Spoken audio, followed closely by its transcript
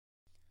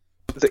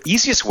The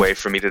easiest way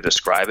for me to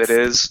describe it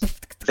is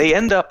they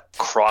end up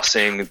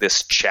crossing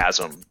this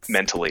chasm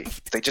mentally.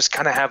 They just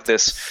kind of have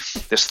this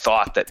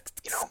thought that,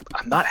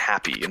 I'm not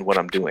happy in what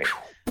I'm doing.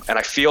 And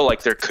I feel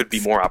like there could be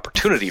more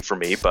opportunity for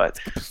me, but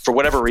for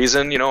whatever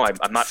reason,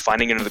 I'm not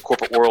finding it in the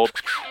corporate world.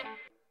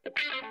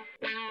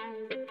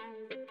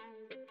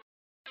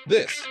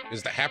 This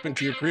is the Happen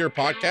to Your Career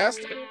podcast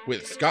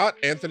with Scott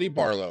Anthony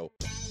Barlow.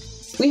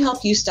 We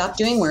help you stop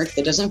doing work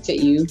that doesn't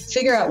fit you,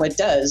 figure out what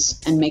does,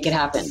 and make it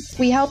happen.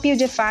 We help you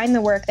define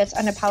the work that's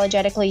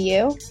unapologetically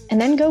you, and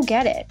then go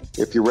get it.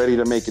 If you're ready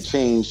to make a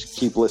change,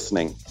 keep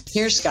listening.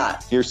 Here's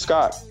Scott. Here's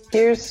Scott.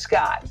 Here's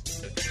Scott.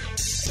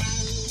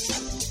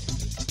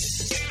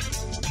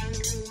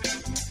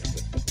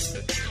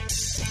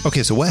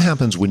 Okay, so what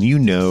happens when you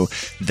know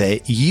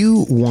that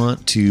you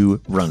want to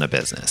run a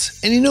business?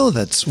 And you know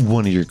that's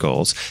one of your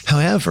goals.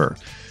 However,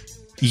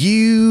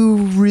 you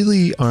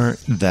really aren't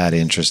that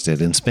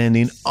interested in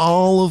spending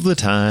all of the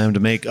time to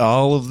make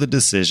all of the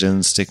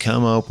decisions to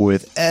come up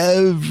with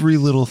every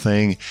little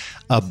thing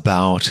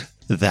about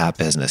that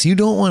business. You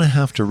don't want to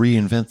have to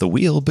reinvent the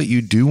wheel, but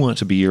you do want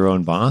to be your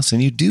own boss,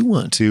 and you do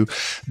want to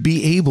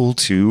be able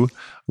to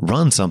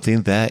run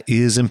something that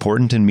is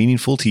important and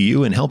meaningful to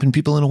you and helping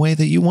people in a way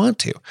that you want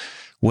to.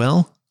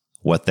 Well,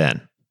 what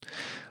then?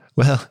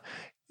 Well,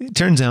 it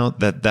turns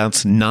out that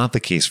that's not the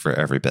case for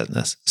every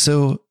business.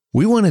 So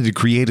we wanted to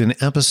create an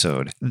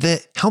episode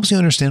that helps you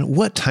understand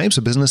what types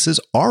of businesses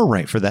are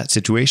right for that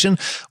situation,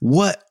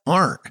 what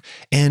aren't.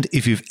 And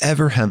if you've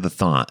ever had the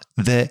thought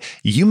that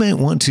you might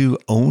want to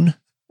own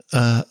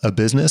a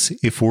business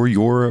for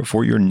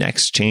your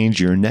next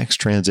change, your next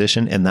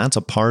transition, and that's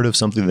a part of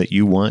something that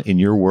you want in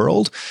your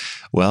world,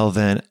 well,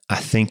 then I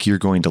think you're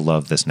going to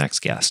love this next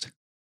guest.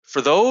 For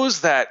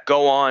those that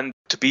go on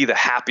to be the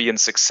happy and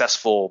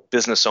successful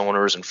business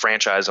owners and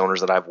franchise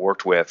owners that I've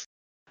worked with,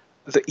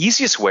 the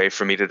easiest way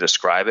for me to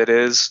describe it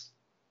is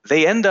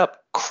they end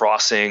up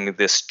crossing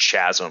this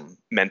chasm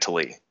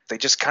mentally. They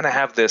just kind of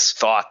have this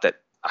thought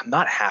that I'm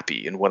not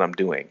happy in what I'm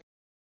doing.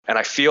 And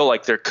I feel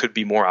like there could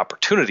be more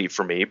opportunity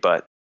for me,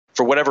 but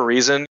for whatever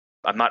reason,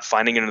 I'm not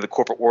finding it in the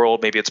corporate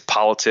world. Maybe it's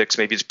politics,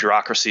 maybe it's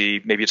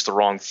bureaucracy, maybe it's the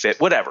wrong fit,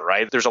 whatever,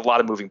 right? There's a lot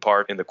of moving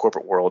part in the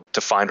corporate world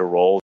to find a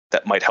role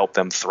that might help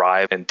them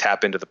thrive and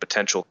tap into the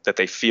potential that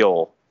they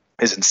feel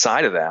is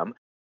inside of them.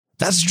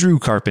 That's Drew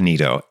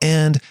Carpenito,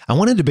 and I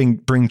wanted to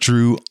bring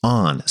Drew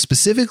on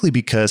specifically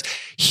because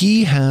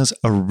he has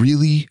a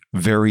really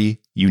very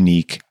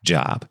unique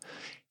job.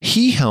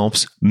 He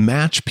helps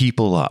match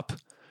people up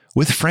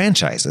with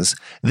franchises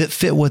that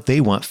fit what they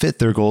want, fit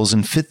their goals,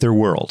 and fit their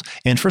world.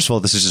 And first of all,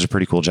 this is just a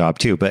pretty cool job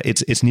too, but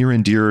it's near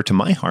and dear to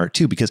my heart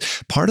too, because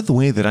part of the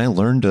way that I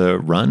learned to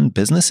run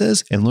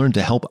businesses and learned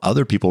to help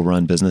other people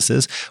run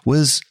businesses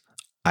was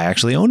I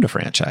actually owned a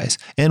franchise.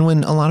 And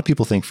when a lot of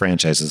people think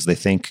franchises, they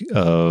think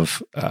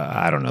of,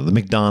 the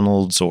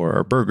McDonald's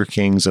or Burger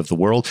Kings of the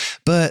world,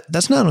 but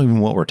that's not even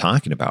what we're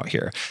talking about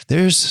here.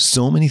 There's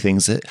so many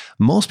things that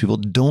most people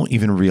don't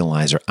even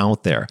realize are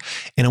out there.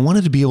 And I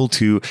wanted to be able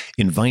to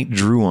invite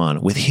Drew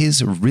on with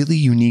his really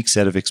unique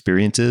set of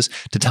experiences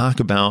to talk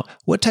about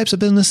what types of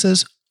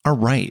businesses are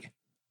right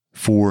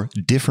for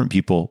different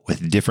people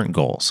with different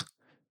goals.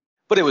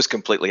 But it was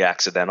completely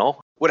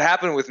accidental. What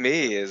happened with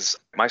me is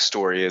my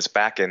story is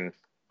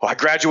I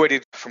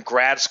graduated from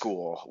grad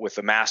school with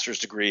a master's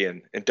degree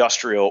in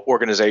industrial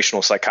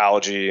organizational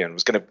psychology and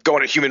was going to go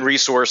into human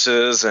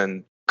resources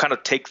and kind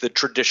of take the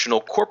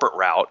traditional corporate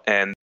route,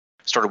 and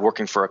started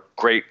working for a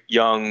great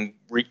young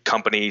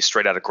company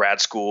straight out of grad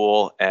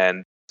school,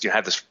 and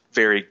had this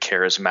very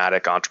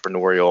charismatic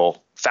entrepreneurial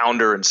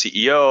founder and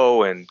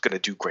CEO and going to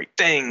do great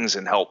things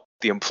and help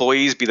the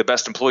employees be the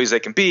best employees they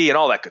can be and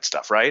all that good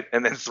stuff, right?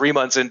 And then 3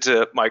 months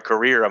into my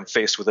career, I'm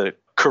faced with a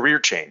career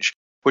change,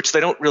 which they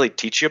don't really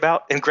teach you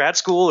about in grad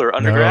school or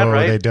undergrad,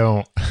 right? No, they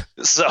don't.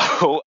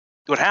 So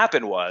what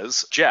happened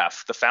was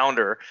Jeff, the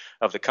founder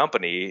of the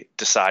company,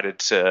 decided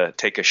to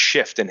take a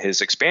shift in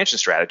his expansion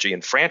strategy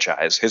and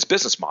franchise his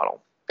business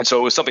model. And so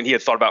it was something he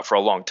had thought about for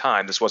a long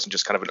time. This wasn't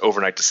just kind of an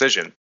overnight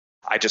decision.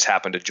 I just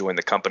happened to join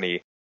the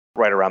company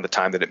right around the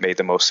time that it made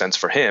the most sense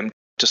for him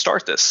to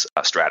start this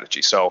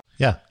strategy. So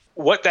yeah.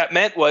 What that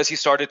meant was he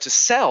started to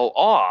sell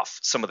off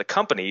some of the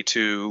company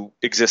to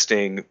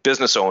existing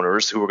business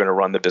owners who were going to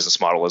run the business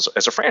model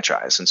as a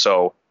franchise. And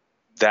so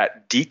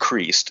that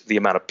decreased the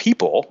amount of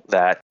people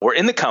that were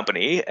in the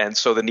company. And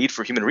so the need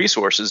for human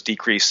resources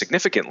decreased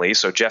significantly.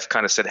 So Jeff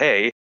kind of said,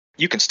 hey,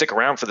 you can stick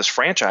around for this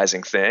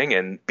franchising thing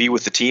and be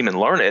with the team and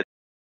learn it.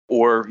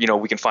 Or,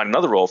 we can find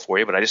another role for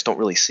you, but I just don't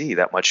really see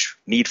that much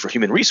need for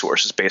human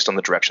resources based on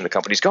the direction the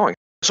company's going.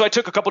 So I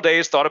took a couple of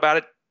days, thought about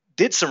it,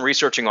 did some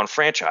researching on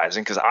franchising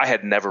because I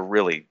had never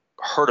really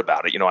heard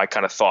about it. I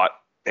kind of thought,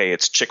 hey,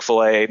 it's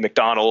Chick-fil-A,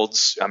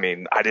 McDonald's. I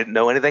didn't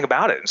know anything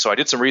about it. And so I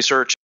did some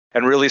research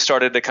and really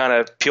started to kind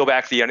of peel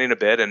back the onion a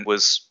bit and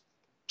was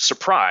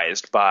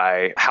surprised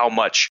by how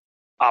much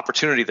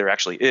opportunity there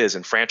actually is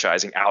in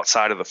franchising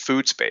outside of the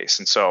food space.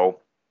 And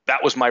so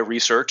that was my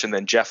research. And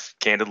then Jeff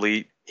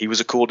candidly he was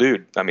a cool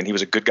dude. I mean, he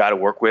was a good guy to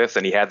work with,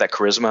 and he had that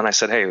charisma. And I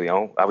said, hey,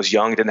 I was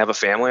young, didn't have a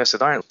family. I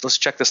said, all right, let's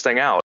check this thing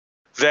out.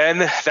 Then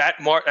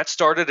that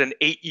started an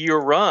 8-year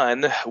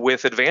run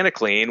with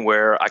AdvantaClean,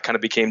 where I kind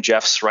of became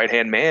Jeff's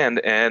right-hand man,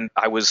 and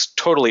I was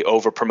totally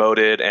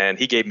over-promoted, and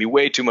he gave me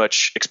way too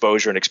much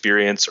exposure and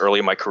experience early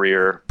in my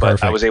career. But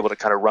Perfect. I was able to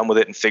kind of run with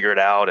it and figure it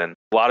out, and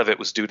a lot of it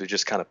was due to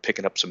just kind of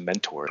picking up some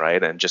mentors,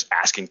 right, and just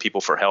asking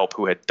people for help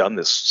who had done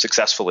this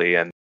successfully.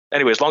 And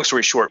anyways, long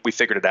story short, we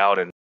figured it out,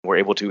 and we're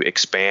able to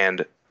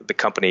expand the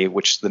company,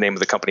 which the name of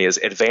the company is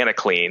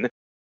AdvantaClean,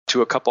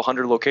 to a couple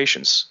hundred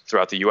locations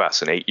throughout the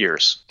U.S. in 8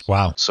 years.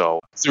 Wow. So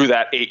through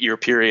that 8-year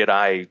period,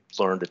 I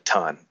learned a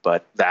ton,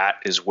 but that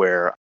is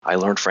where I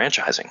learned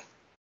franchising.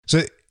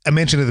 So I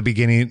mentioned at the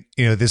beginning,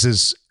 this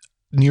is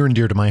near and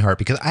dear to my heart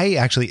because I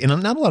actually,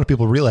 and not a lot of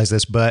people realize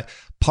this, but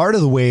part of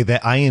the way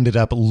that I ended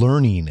up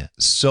learning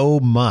so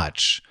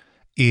much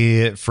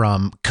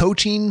from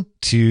coaching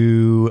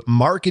to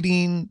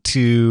marketing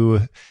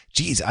to,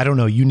 I don't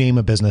know, you name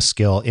a business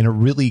skill. And it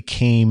really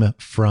came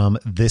from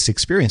this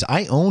experience.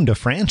 I owned a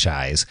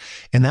franchise,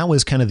 and that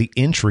was kind of the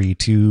entry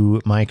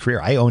to my career.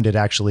 I owned it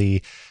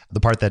actually. The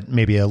part that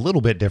maybe a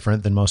little bit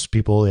different than most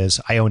people is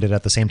I owned it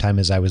at the same time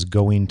as I was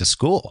going to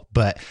school.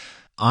 But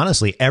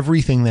honestly,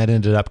 everything that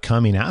ended up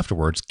coming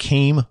afterwards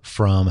came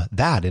from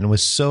that. And it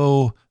was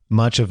so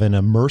much of an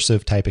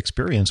immersive type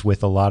experience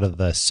with a lot of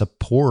the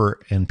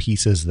support and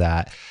pieces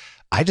that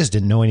I just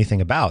didn't know anything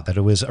about, that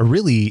it was a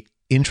really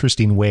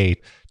interesting way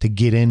to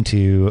get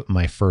into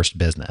my first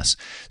business.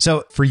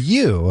 So for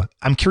you,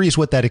 I'm curious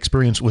what that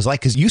experience was like,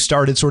 because you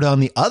started sort of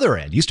on the other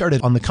end. You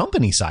started on the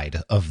company side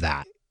of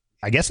that.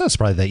 I guess that's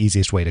probably the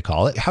easiest way to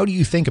call it. How do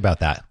you think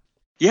about that?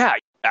 Yeah,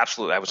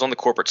 absolutely. I was on the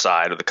corporate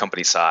side or the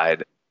company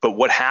side. But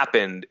what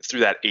happened through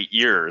that 8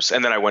 years,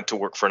 and then I went to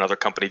work for another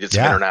company, did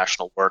some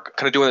international work,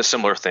 kind of doing a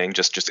similar thing,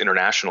 just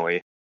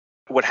internationally.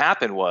 What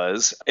happened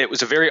was it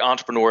was a very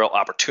entrepreneurial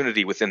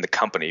opportunity within the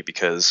company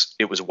because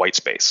it was white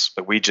space.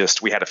 We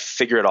had to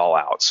figure it all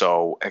out.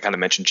 So I kind of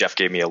mentioned Jeff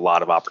gave me a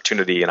lot of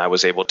opportunity, and I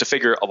was able to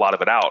figure a lot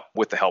of it out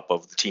with the help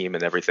of the team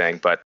and everything.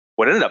 But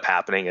what ended up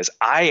happening is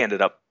I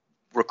ended up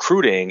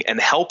recruiting and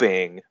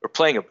helping, or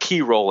playing a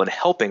key role in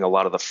helping a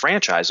lot of the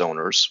franchise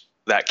owners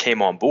that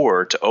came on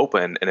board to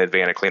open an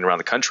AdvantaClean around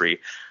the country.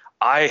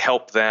 I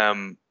helped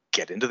them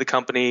get into the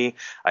company.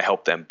 I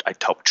helped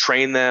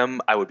train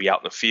them. I would be out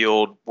in the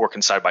field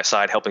working side by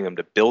side, helping them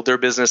to build their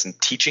business and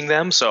teaching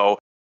them. So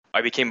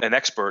I became an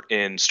expert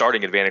in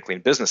starting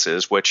AdvantaClean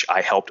businesses, which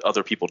I helped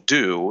other people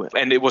do.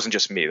 And it wasn't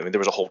just me. I mean, there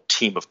was a whole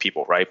team of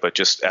people, right? But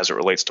just as it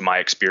relates to my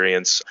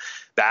experience,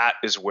 that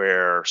is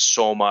where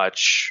so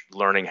much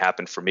learning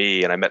happened for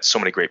me. And I met so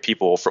many great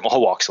people from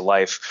all walks of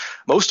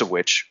life, most of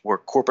which were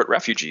corporate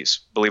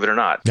refugees, believe it or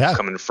not,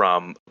 coming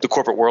from the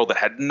corporate world that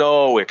had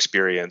no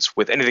experience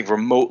with anything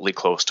remotely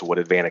close to what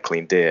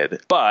AdvantaClean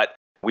did. But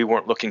we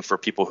weren't looking for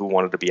people who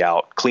wanted to be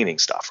out cleaning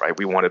stuff, right?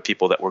 We wanted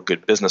people that were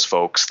good business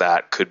folks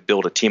that could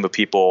build a team of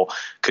people,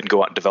 could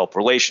go out and develop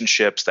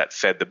relationships that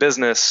fed the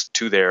business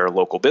to their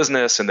local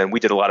business. And then we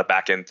did a lot of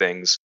back-end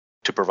things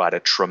to provide a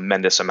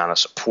tremendous amount of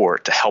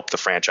support to help the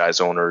franchise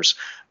owners,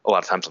 a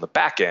lot of times on the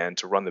back end,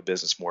 to run the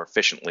business more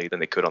efficiently than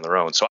they could on their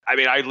own. So, I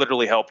mean, I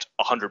literally helped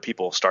 100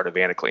 people start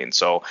AdvantaClean.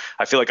 So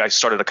I feel like I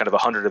started a kind of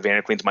 100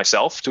 AdvantaCleans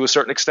myself to a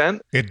certain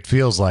extent. It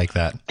feels like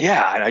that.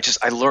 Yeah. And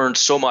I learned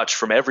so much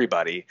from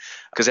everybody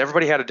because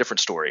everybody had a different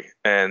story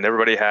and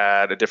everybody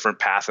had a different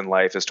path in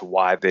life as to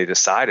why they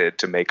decided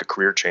to make a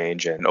career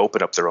change and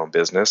open up their own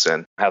business,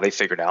 and how they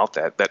figured out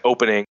that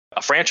opening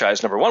a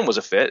franchise, number one, was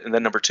a fit. And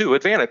then number two,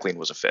 AdvantaClean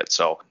was a fit.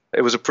 So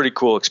it was a pretty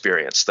cool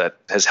experience that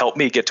has helped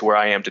me get to where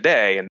I am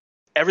today. And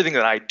everything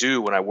that I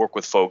do when I work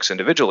with folks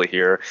individually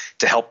here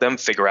to help them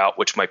figure out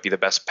which might be the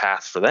best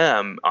path for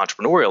them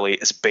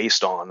entrepreneurially is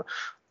based on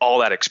all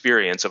that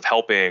experience of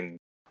helping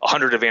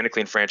 100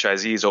 AdvantaClean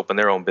franchisees open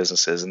their own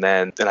businesses. And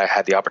then I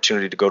had the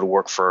opportunity to go to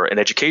work for an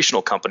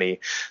educational company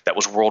that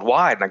was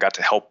worldwide. And I got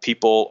to help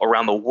people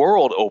around the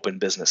world open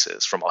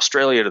businesses, from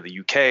Australia to the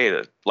UK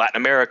to Latin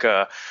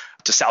America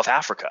to South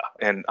Africa.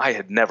 And I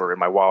had never in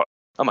my wild,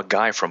 I'm a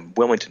guy from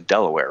Wilmington,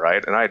 Delaware,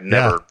 right? And I had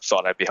never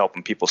thought I'd be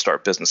helping people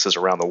start businesses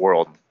around the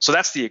world. So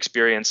that's the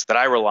experience that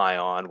I rely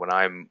on when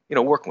I'm,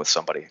 working with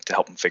somebody to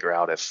help them figure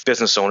out if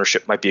business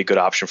ownership might be a good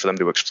option for them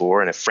to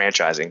explore and if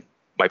franchising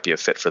might be a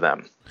fit for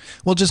them.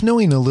 Well, just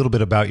knowing a little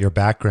bit about your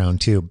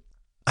background too,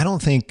 I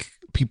don't think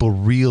people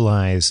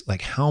realize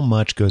like how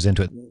much goes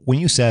into it. When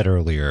you said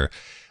earlier,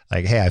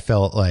 like, hey, I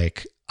felt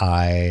like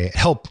I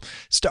helped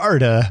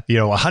start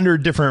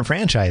 100 different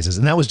franchises,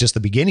 and that was just the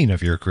beginning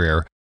of your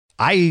career.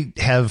 I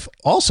have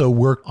also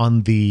worked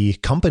on the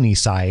company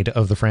side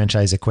of the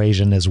franchise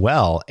equation as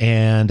well.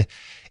 And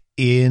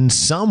in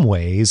some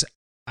ways,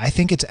 I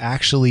think it's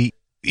actually,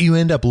 you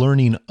end up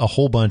learning a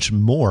whole bunch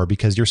more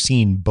because you're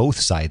seeing both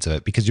sides of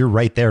it, because you're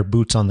right there,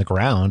 boots on the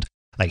ground,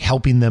 like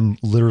helping them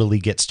literally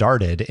get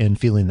started and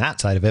feeling that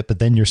side of it. But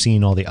then you're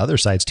seeing all the other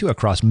sides too,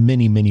 across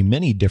many, many,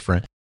 many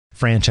different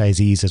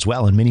franchisees as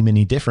well, and many,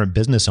 many different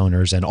business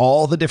owners and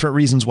all the different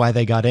reasons why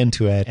they got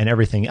into it and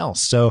everything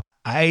else. So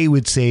I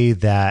would say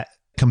that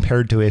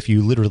compared to if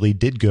you literally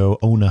did go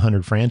own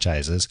 100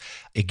 franchises,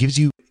 it gives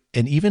you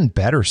an even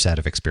better set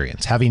of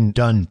experience having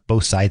done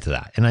both sides of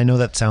that. And I know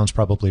that sounds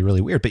probably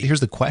really weird, but here's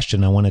the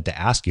question I wanted to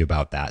ask you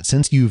about that.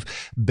 Since you've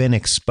been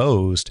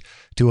exposed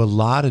to a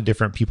lot of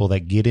different people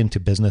that get into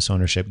business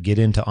ownership, get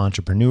into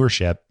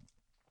entrepreneurship,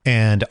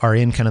 and are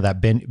in kind of that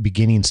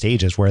beginning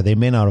stages where they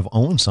may not have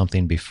owned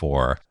something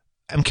before,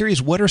 I'm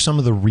curious, what are some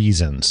of the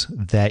reasons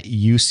that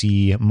you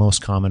see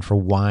most common for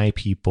why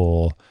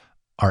people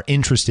are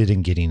interested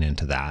in getting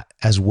into that,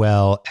 as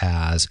well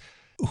as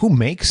who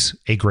makes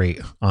a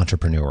great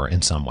entrepreneur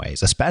in some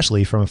ways,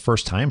 especially from a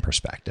first-time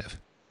perspective?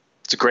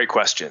 It's a great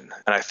question.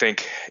 And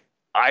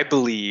I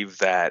believe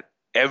that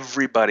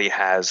everybody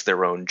has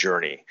their own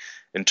journey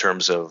in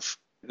terms of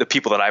the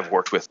people that I've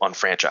worked with on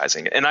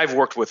franchising. And I've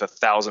worked with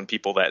 1,000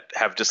 people that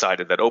have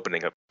decided that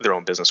opening up their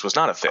own business was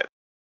not a fit.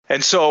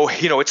 And so,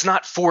 it's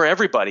not for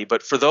everybody,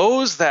 but for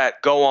those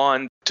that go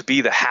on to be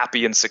the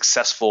happy and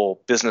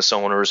successful business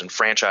owners and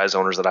franchise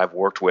owners that I've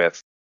worked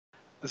with,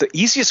 the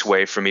easiest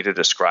way for me to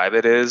describe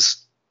it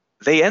is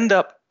they end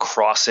up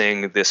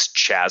crossing this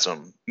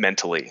chasm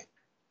mentally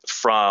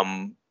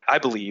from, I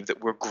believe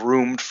that we're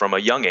groomed from a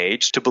young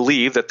age to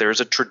believe that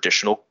there's a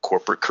traditional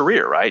corporate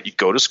career, right? You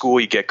go to school,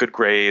 you get good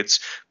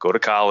grades, go to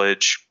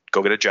college,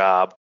 go get a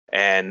job,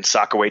 and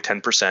sock away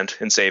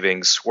 10% in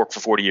savings, work for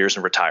 40 years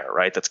and retire,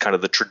 right? That's kind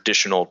of the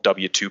traditional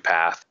W-2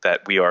 path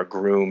that we are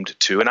groomed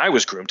to. And I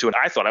was groomed to, and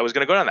I thought I was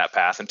going to go down that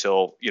path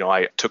until,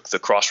 I took the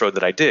crossroad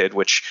that I did,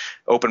 which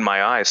opened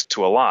my eyes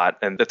to a lot,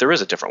 and that there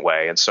is a different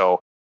way. And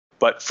so,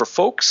 but for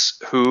folks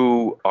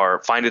who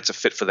find it's a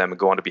fit for them and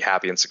go on to be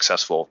happy and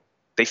successful,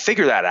 they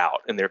figure that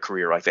out in their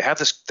career, right?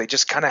 They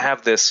just kind of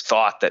have this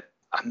thought that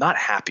I'm not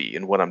happy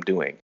in what I'm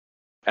doing.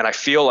 And I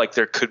feel like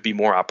there could be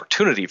more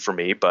opportunity for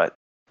me, but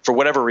for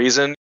whatever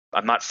reason,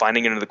 I'm not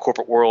finding it in the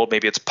corporate world.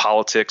 Maybe it's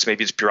politics,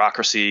 maybe it's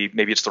bureaucracy,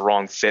 maybe it's the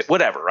wrong fit,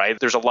 whatever, right?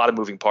 There's a lot of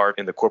moving part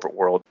in the corporate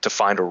world to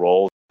find a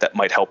role that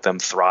might help them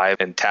thrive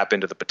and tap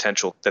into the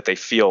potential that they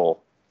feel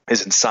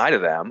is inside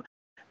of them.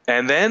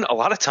 And then a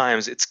lot of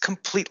times it's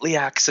completely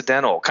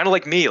accidental, kind of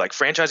like me, like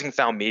franchising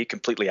found me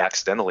completely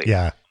accidentally.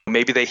 Yeah.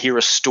 Maybe they hear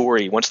a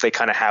story once they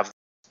kind of have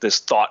this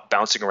thought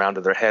bouncing around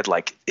in their head,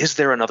 like, is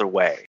there another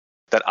way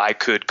that I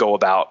could go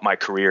about my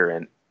career,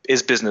 and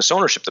is business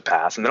ownership the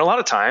path? And then a lot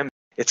of time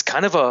it's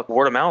kind of a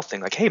word of mouth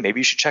thing, like, hey, maybe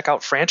you should check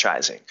out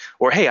franchising.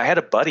 Or, hey, I had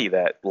a buddy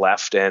that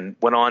left and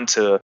went on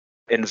to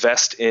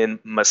invest in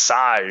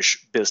massage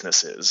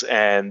businesses.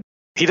 And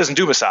he doesn't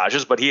do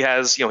massages, but he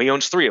has, he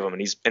owns 3 of them,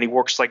 and he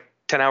works like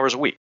 10 hours a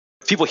week.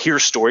 People hear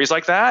stories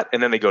like that,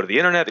 and then they go to the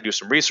internet, they do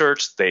some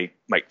research, they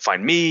might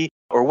find me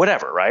or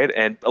whatever, right?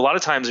 And a lot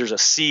of times there's a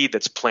seed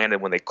that's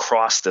planted when they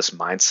cross this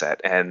mindset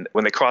and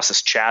when they cross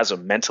this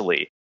chasm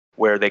mentally,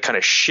 where they kind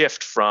of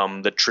shift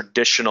from the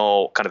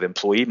traditional kind of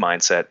employee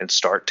mindset and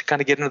start to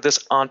kind of get into this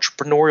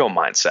entrepreneurial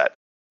mindset,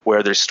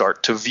 where they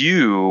start to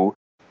view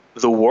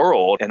the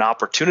world and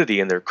opportunity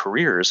in their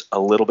careers a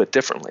little bit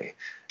differently.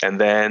 And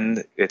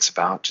then it's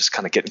about just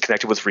kind of getting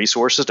connected with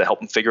resources to help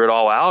them figure it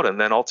all out. And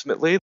then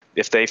ultimately,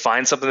 if they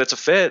find something that's a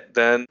fit,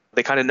 then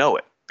they kind of know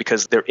it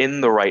because they're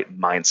in the right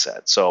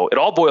mindset. So it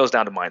all boils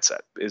down to mindset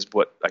is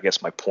what I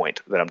guess my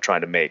point that I'm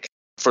trying to make.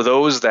 For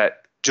those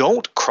that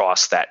don't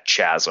cross that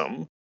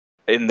chasm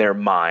in their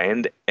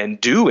mind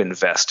and do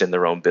invest in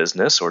their own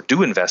business or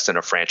do invest in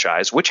a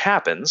franchise, which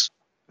happens,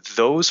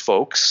 those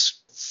folks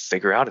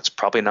figure out it's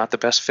probably not the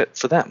best fit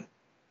for them.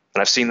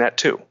 And I've seen that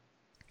too.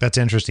 That's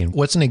interesting.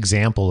 What's an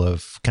example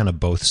of kind of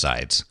both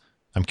sides?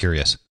 I'm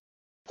curious.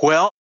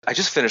 Well, I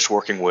just finished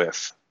working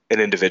with an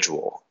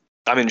individual.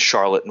 I'm in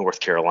Charlotte, North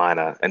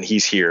Carolina, and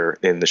he's here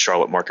in the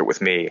Charlotte market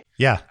with me.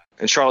 Yeah.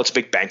 And Charlotte's a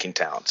big banking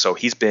town. So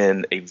he's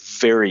been a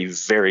very,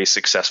 very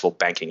successful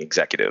banking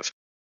executive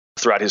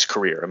throughout his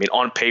career. I mean,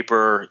 on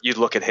paper, you'd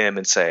look at him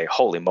and say,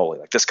 holy moly,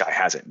 like this guy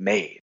has it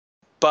made.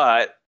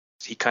 But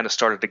he kind of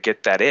started to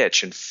get that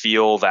itch and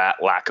feel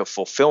that lack of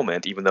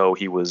fulfillment, even though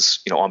he was,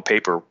 on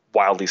paper,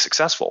 wildly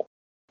successful.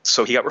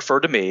 So he got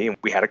referred to me and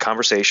we had a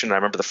conversation. And I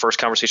remember the first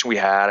conversation we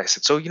had, I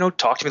said, so,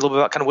 talk to me a little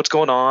bit about kind of what's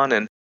going on.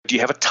 And do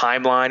you have a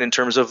timeline in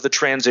terms of the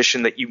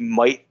transition that you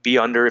might be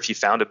under if you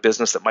found a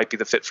business that might be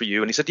the fit for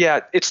you? And he said,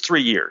 yeah, it's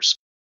 3 years.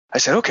 I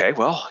said, okay,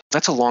 well,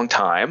 that's a long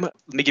time. Let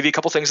me give you a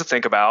couple things to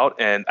think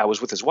about. And I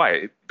was with his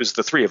wife. It was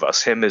the 3 of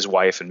us, him, his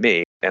wife, and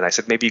me. And I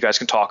said, maybe you guys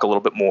can talk a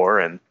little bit more.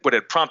 And what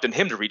had prompted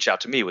him to reach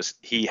out to me was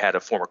he had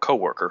a former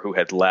coworker who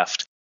had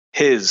left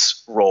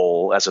his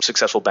role as a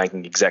successful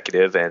banking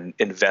executive and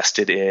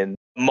invested in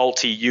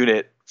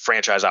multi-unit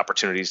franchise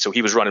opportunities. So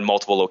he was running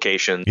multiple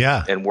locations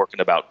and working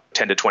about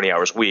 10 to 20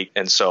 hours a week.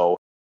 And so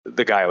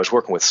the guy I was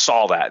working with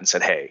saw that and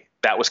said, hey,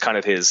 that was kind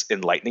of his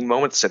enlightening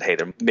moment. Said, hey,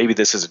 maybe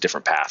this is a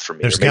different path for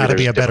me. There's got to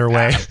be a better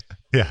way.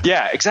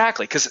 Yeah,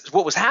 exactly. Because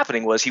what was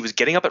happening was he was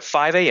getting up at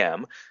 5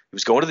 a.m. He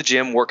was going to the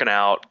gym, working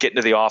out, getting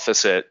to the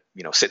office at,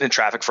 sitting in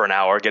traffic for an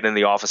hour, getting in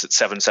the office at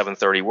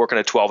 7:30, working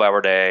a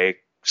 12-hour day,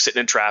 sitting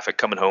in traffic,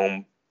 coming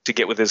home to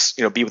get with his,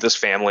 be with his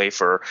family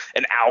for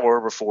an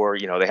hour before,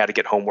 they had to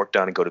get homework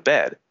done and go to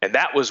bed. And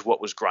that was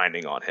what was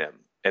grinding on him.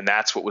 And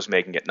that's what was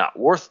making it not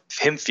worth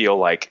him feel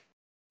like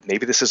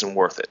maybe this isn't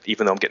worth it,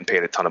 even though I'm getting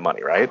paid a ton of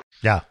money, right?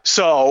 Yeah.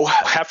 So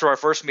after our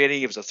first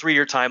meeting, it was a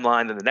 3-year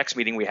timeline. And the next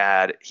meeting we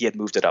had, he had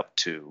moved it up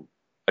to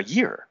a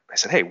year. I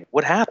said, hey,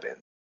 what happened?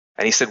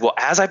 And he said, well,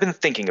 as I've been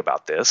thinking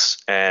about this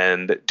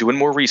and doing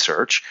more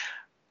research,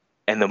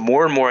 and the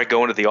more and more I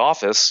go into the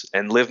office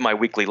and live my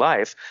weekly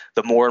life,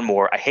 the more and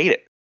more I hate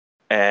it.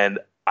 And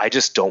I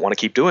just don't want to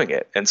keep doing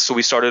it. And so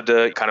we started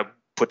to kind of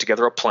put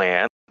together a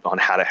plan on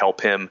how to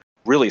help him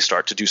really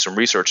start to do some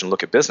research and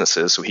look at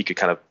businesses so he could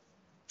kind of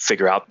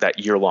figure out that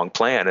year-long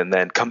plan. And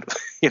then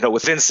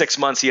within 6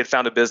 months, he had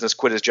found a business,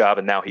 quit his job,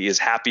 and now he is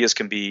happy as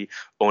can be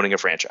owning a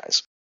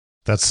franchise.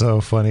 That's so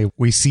funny.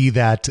 We see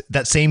that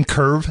same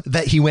curve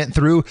that he went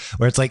through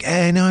where it's like,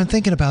 hey, no, I'm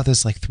thinking about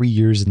this like 3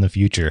 years in the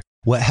future.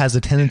 What has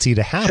a tendency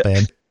to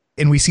happen?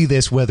 And we see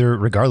this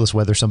regardless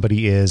whether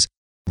somebody is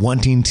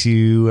wanting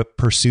to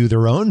pursue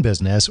their own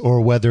business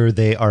or whether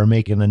they are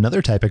making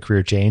another type of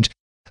career change.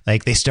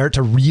 Like they start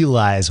to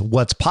realize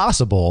what's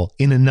possible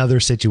in another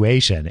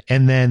situation.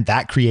 And then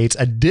that creates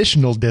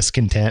additional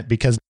discontent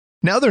because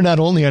now they're not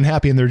only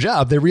unhappy in their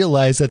job, they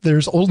realize that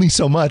there's only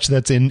so much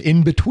that's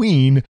in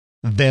between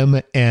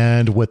them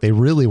and what they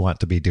really want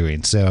to be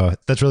doing. So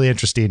that's really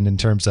interesting in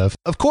terms of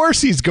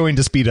course, he's going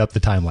to speed up the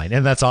timeline.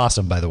 And that's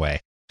awesome, by the way.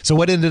 So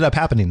what ended up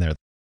happening there?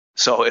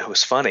 So it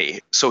was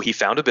funny. So he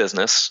found a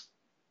business,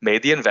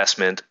 made the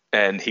investment,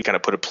 and he kind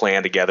of put a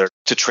plan together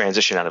to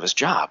transition out of his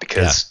job.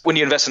 Because when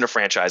you invest in a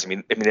franchise, I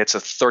mean, it's a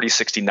 30,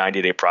 60,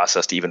 90-day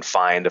process to even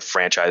find a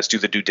franchise, do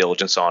the due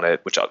diligence on it,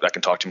 which I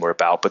can talk to you more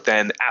about. But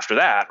then after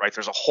that, right,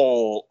 there's a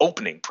whole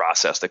opening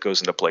process that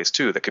goes into place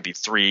too. That could be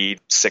 3,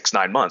 6,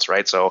 9 months,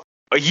 right? So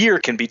a year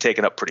can be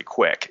taken up pretty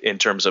quick in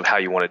terms of how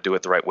you want to do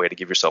it the right way to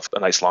give yourself a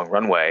nice long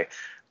runway.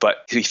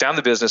 But he found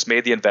the business,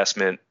 made the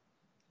investment,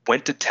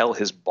 went to tell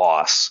his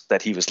boss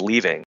that he was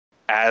leaving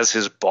as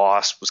his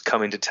boss was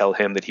coming to tell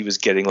him that he was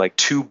getting like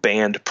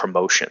 2-band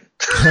promotion.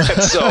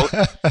 So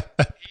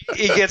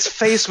he gets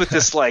faced with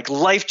this like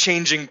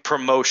life-changing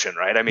promotion,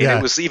 right? I mean,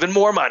 It was even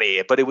more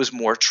money, but it was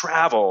more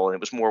travel and it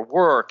was more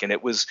work and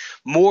it was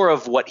more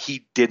of what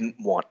he didn't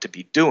want to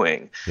be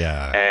doing.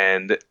 Yeah.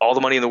 And all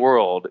the money in the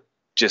world,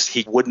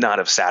 he would not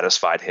have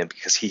satisfied him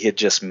because he had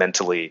just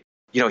mentally,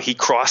 he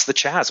crossed the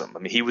chasm. I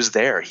mean, he was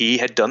there. He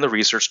had done the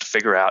research to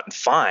figure out and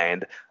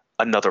find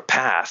another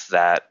path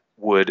that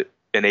would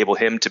enable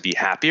him to be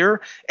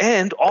happier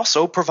and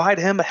also provide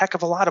him a heck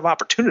of a lot of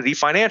opportunity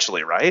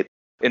financially, right?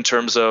 In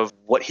terms of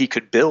what he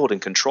could build and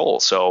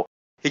control. So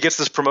he gets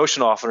this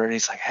promotion offer and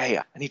he's like, hey,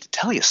 I need to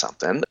tell you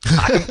something.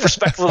 I'm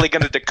respectfully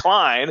going to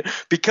decline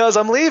because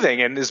I'm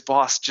leaving. And his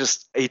boss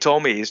he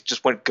told me, he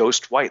just went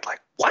ghost white.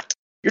 Like, what?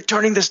 You're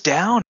turning this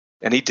down?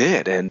 And he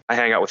did. And I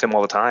hang out with him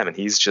all the time and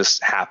he's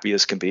just happy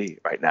as can be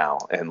right now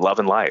and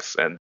loving life.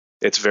 And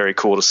it's very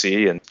cool to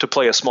see and to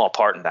play a small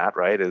part in that,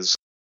 right?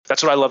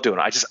 That's what I love doing.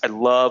 I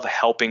love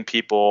helping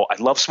people.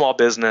 I love small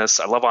business.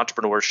 I love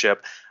entrepreneurship.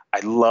 I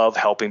love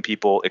helping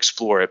people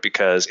explore it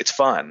because it's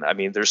fun. I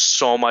mean, there's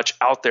so much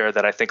out there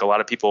that I think a lot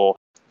of people,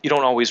 you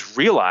don't always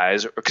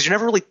realize because you're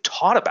never really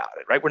taught about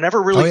it, right? We're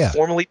never really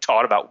formally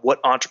taught about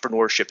what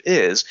entrepreneurship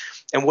is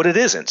and what it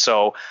isn't.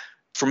 So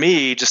for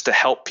me, just to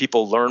help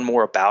people learn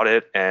more about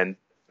it and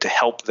to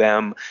help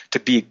them, to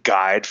be a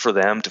guide for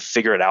them to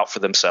figure it out for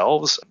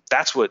themselves,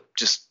 that's what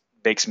just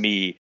makes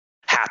me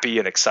happy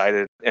and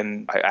excited.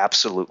 And I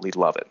absolutely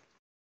love it.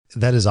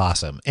 That is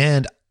awesome.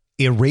 And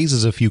it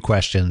raises a few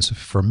questions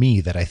for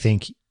me that I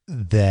think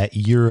that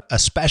you're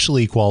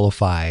especially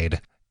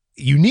qualified,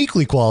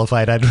 uniquely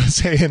qualified, I'd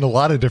say in a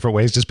lot of different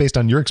ways, just based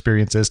on your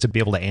experiences to be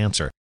able to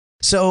answer.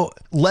 So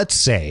let's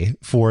say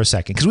for a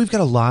second, because we've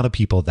got a lot of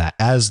people that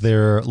as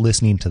they're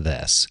listening to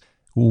this,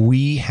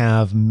 we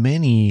have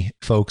many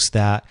folks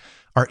that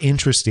are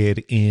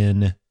interested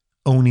in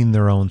owning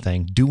their own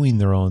thing, doing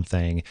their own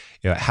thing,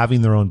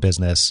 having their own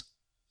business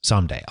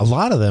someday. A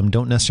lot of them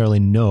don't necessarily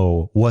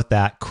know what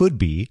that could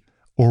be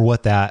or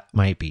what that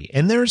might be.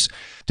 And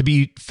to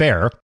be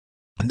fair,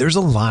 there's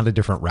a lot of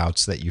different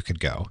routes that you could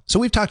go. So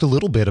we've talked a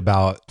little bit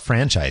about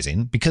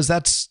franchising because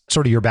that's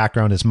sort of your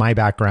background, is my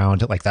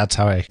background. Like that's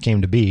how I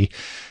came to be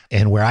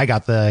and where I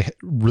got the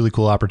really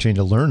cool opportunity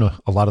to learn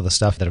a lot of the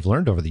stuff that I've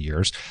learned over the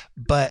years.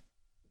 But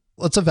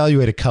let's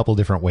evaluate a couple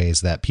different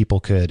ways that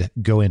people could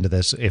go into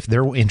this if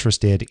they're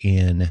interested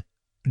in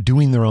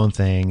doing their own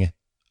thing,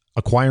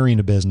 acquiring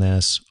a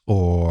business,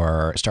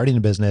 or starting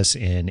a business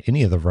in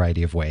any of the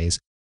variety of ways.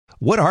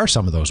 What are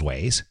some of those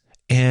ways?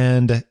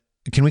 And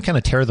can we kind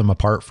of tear them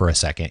apart for a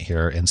second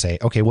here and say,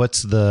 okay,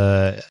 what's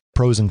the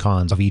pros and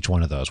cons of each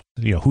one of those?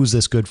 Who's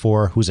this good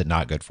for? Who's it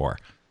not good for?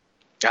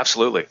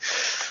 Absolutely.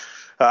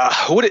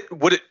 What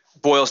it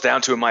boils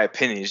down to, in my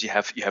opinion, is you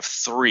have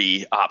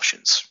 3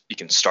 options. You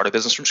can start a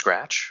business from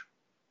scratch,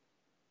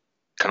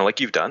 kind of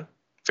like you've done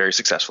very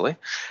successfully.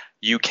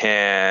 You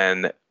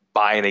can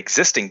buy an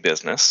existing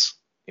business,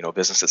 a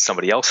business that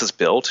somebody else has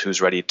built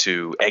who's ready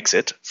to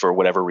exit for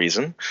whatever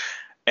reason.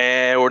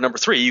 Or number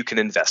 3, you can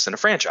invest in a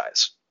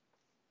franchise.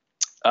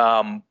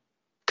 Kind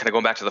of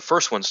going back to the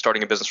first one,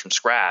 starting a business from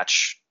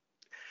scratch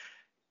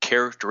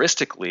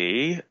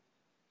characteristically,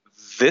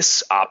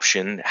 this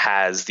option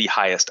has the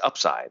highest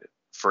upside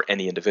for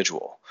any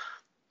individual.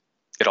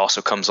 It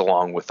also comes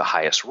along with the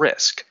highest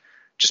risk,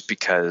 just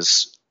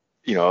because,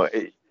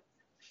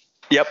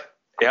 yep.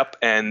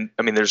 And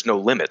I mean, there's no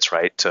limits,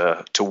 right,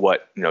 to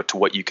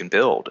what you can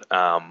build.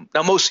 Now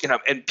most,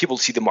 and people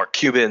see the Mark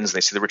Cubans, and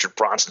they see the Richard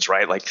Bronsons,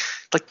 right? Like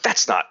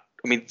that's not,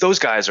 I mean, those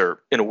guys are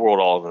in a world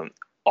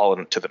all of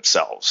them to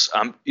themselves.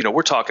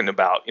 We're talking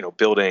about,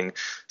 building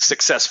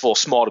successful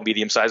small to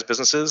medium sized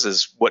businesses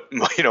is what,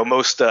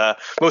 most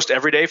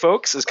everyday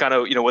folks is kind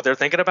of, what they're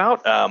thinking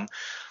about.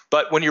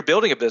 But when you're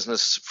building a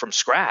business from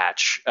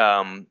scratch,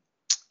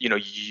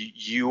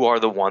 you are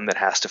the one that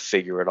has to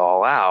figure it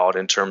all out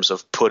in terms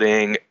of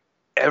putting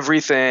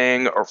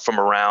everything or from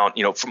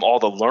all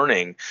the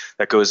learning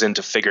that goes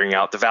into figuring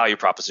out the value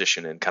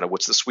proposition and kind of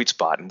what's the sweet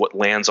spot and what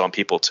lands on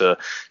people to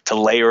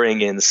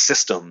layering in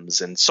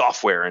systems and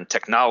software and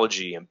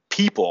technology and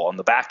people on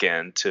the back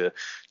end to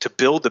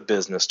build the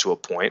business to a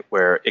point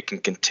where it can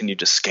continue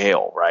to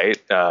scale, right?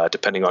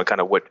 Depending on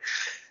kind of what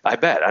I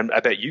bet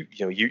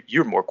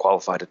you're more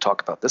qualified to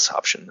talk about this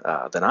option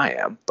than I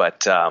am,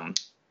 but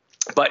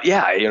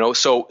yeah,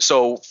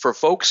 so for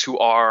folks who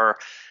are,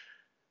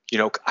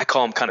 I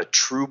call them kind of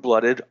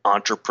true-blooded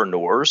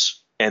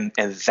entrepreneurs, and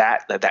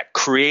that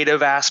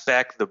creative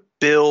aspect, the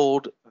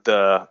build,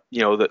 the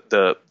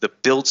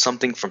build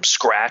something from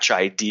scratch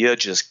idea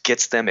just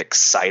gets them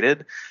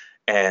excited,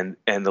 and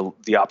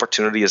the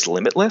opportunity is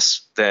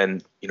limitless.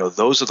 Then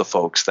those are the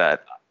folks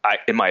that,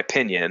 in my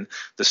opinion,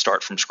 the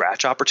start from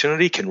scratch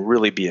opportunity can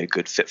really be a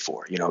good fit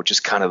for.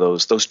 Just kind of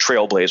those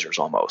trailblazers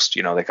almost.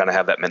 They kind of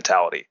have that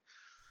mentality.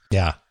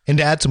 Yeah. And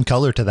to add some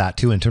color to that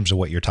too, in terms of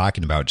what you're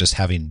talking about, just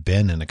having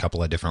been in a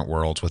couple of different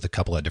worlds with a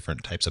couple of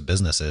different types of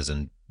businesses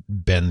and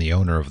been the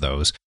owner of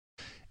those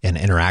and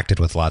interacted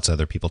with lots of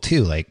other people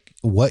too, like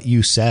what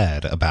you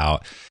said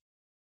about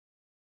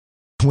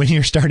when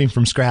you're starting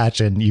from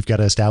scratch and you've got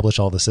to establish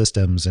all the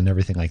systems and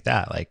everything like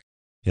that. Like,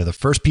 the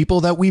first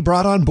people that we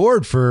brought on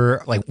board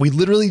we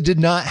literally did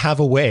not have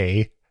a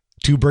way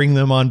to bring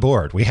them on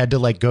board. We had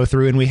to go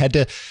through and we had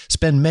to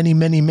spend many,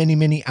 many, many,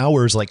 many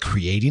hours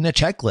creating a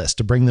checklist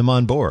to bring them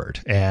on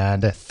board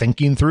and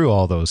thinking through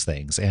all those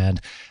things.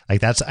 And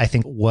that's, I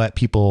think, what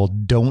people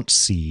don't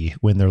see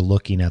when they're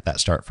looking at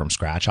that start from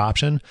scratch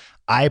option.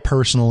 I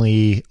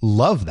personally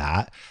love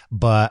that,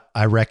 but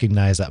I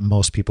recognize that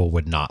most people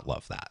would not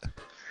love that.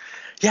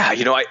 Yeah.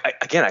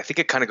 I think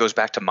it kind of goes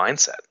back to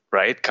mindset,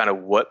 right? Kind of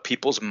what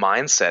people's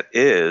mindset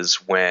is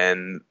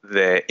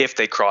if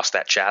they cross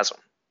that chasm.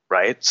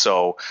 Right.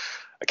 So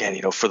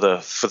again, for the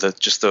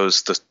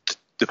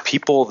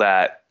people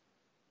that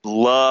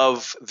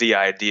love the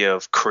idea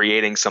of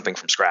creating something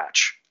from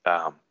scratch,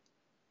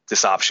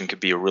 this option could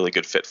be a really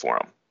good fit for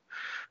them.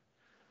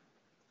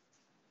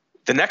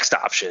 The next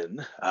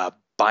option,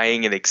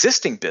 buying an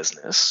existing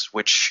business,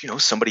 which,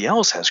 somebody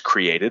else has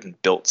created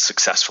and built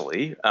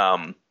successfully.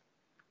 A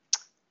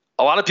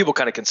lot of people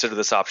kind of consider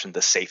this option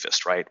the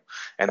safest, right?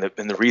 And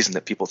the reason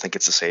that people think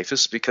it's the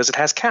safest is because it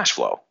has cash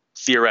flow,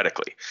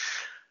 theoretically.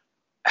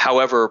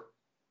 However,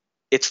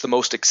 it's the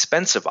most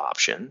expensive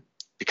option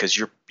because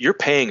you're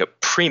paying a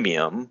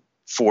premium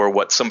for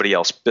what somebody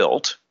else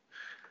built,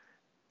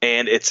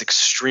 and it's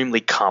extremely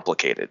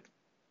complicated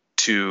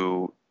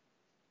to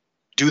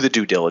do the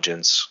due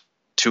diligence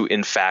to,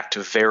 in fact,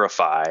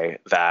 verify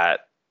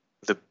that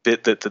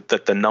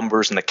the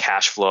numbers and the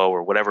cash flow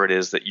or whatever it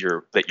is that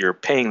you're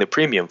paying the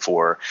premium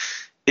for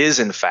is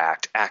in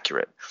fact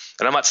accurate.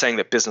 And I'm not saying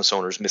that business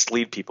owners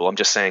mislead people. I'm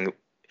just saying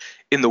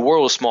in the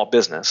world of small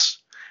business,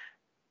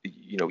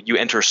 you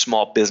enter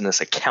small business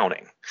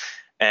accounting,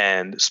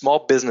 and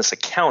small business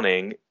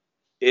accounting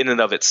in and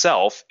of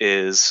itself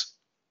is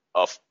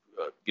a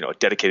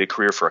dedicated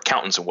career for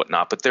accountants and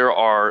whatnot. But there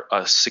are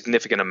a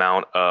significant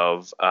amount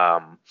of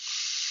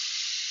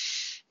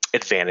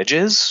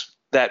advantages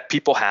that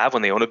people have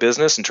when they own a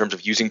business in terms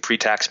of using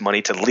pre-tax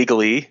money to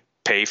legally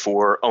pay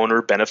for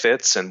owner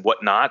benefits and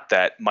whatnot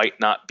that might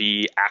not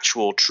be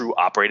actual true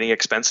operating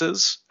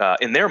expenses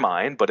in their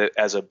mind, but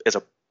as a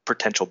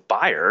potential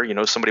buyer,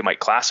 somebody might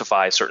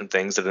classify certain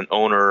things that an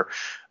owner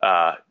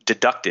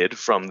deducted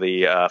from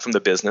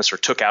the business or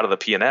took out of the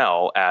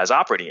P&L as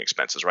operating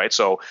expenses, right?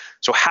 So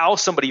how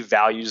somebody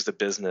values the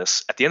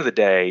business at the end of the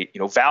day,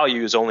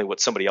 value is only what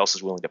somebody else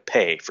is willing to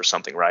pay for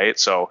something, right?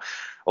 So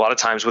a lot of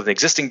times with an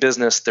existing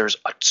business, there's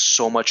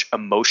so much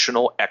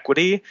emotional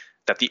equity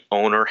that the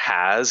owner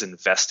has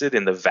invested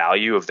in the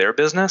value of their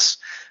business.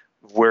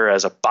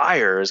 Whereas a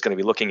buyer is going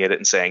to be looking at it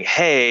and saying,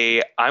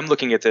 hey, I'm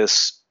looking at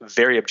this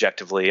very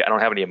objectively. I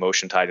don't have any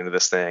emotion tied into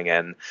this thing.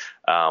 And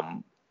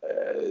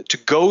to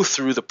go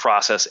through the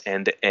process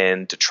end to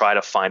end to try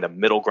to find a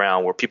middle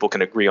ground where people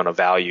can agree on a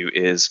value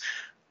is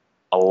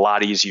a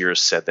lot easier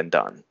said than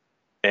done.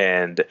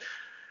 And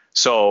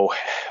so,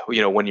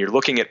 when you're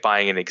looking at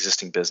buying an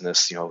existing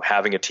business,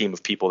 having a team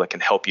of people that can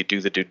help you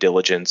do the due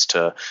diligence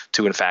to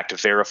in fact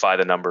verify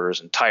the numbers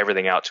and tie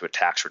everything out to a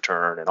tax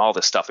return and all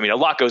this stuff. I mean, a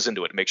lot goes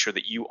into it to make sure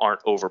that you aren't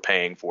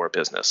overpaying for a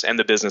business and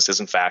the business is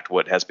in fact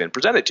what has been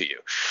presented to you.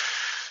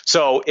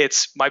 So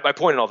it's my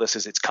point in all this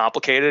is it's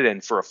complicated.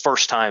 And for a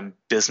first-time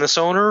business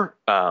owner,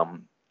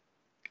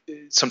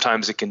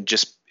 sometimes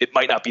it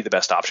might not be the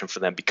best option for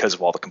them because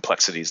of all the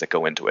complexities that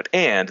go into it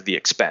and the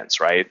expense,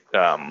 right?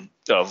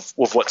 Of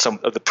what some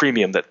of the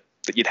premium that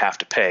you'd have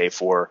to pay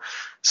for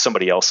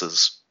somebody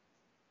else's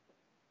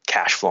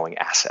cash flowing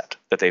asset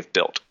that they've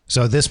built.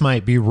 So this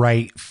might be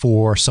right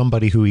for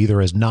somebody who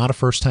either is not a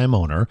first-time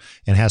owner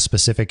and has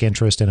specific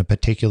interest in a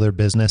particular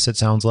business, it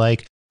sounds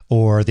like,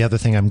 or the other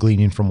thing I'm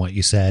gleaning from what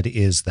you said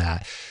is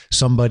that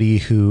somebody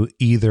who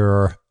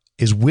either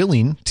is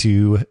willing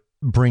to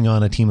bring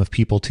on a team of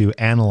people to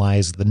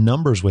analyze the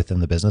numbers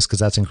within the business, because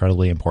that's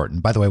incredibly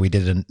important. By the way, we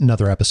did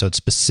another episode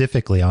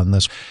specifically on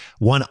this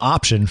one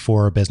option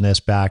for a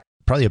business back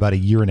probably about a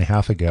year and a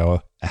half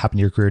ago.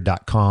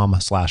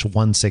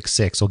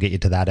 happentoyourcareer.com/166 will get you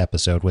to that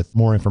episode with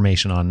more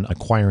information on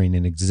acquiring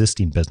an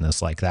existing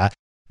business like that.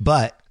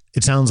 But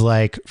it sounds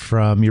like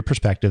from your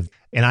perspective,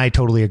 and I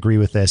totally agree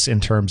with this in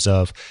terms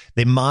of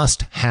they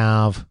must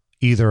have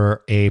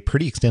either a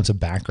pretty extensive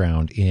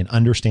background in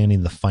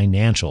understanding the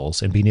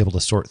financials and being able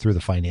to sort through the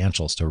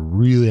financials to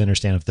really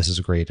understand if this is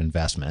a great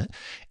investment,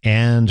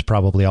 and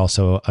probably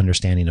also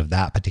understanding of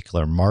that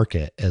particular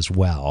market as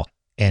well.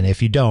 And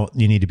if you don't,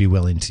 you need to be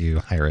willing to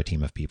hire a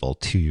team of people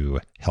to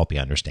help you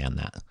understand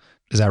that.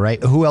 Is that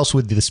right? Who else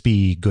would this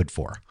be good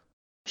for?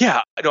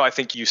 Yeah, no, I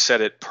think you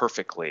said it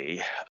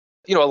perfectly.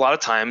 A lot of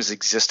times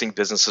existing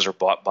businesses are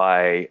bought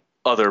by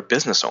other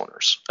business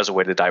owners as a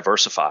way to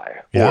diversify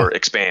or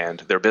expand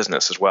their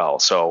business as well.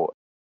 So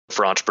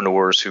for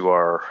entrepreneurs who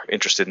are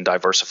interested in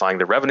diversifying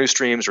their revenue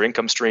streams or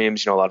income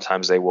streams, a lot of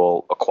times they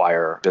will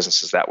acquire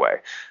businesses that way.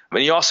 I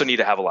mean, you also need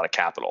to have a lot of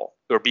capital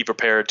or be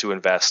prepared to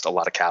invest a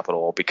lot of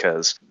capital,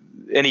 because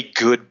any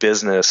good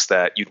business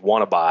that you'd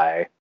want to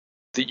buy,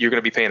 that you're going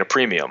to be paying a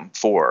premium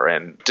for,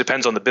 and it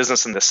depends on the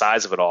business and the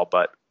size of it all,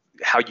 but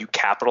how you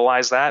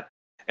capitalize that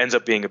ends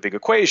up being a big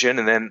equation.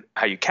 And then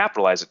how you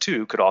capitalize it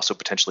too could also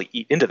potentially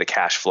eat into the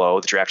cash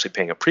flow that you're actually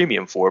paying a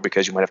premium for,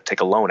 because you might have to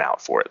take a loan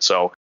out for it.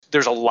 So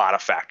there's a lot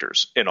of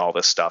factors in all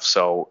this stuff.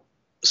 So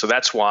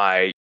that's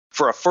why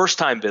for a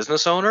first-time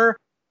business owner,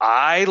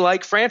 I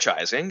like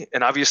franchising,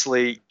 and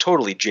obviously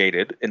totally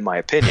jaded in my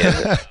opinion,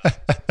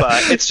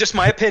 but it's just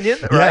my opinion,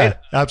 right?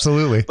 Yeah,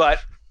 absolutely. But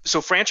so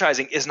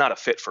franchising is not a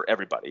fit for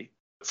everybody.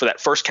 For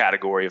that first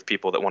category of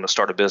people that want to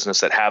start a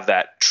business that have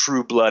that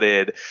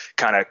true-blooded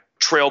kind of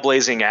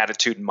trailblazing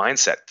attitude and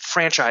mindset,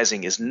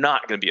 franchising is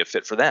not going to be a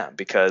fit for them,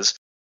 because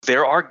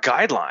there are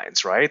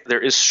guidelines, right? There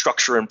is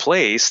structure in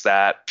place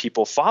that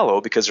people follow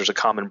because there's a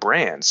common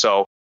brand.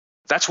 So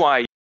that's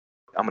why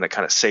I'm going to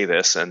kind of say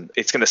this, and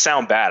it's going to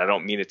sound bad. I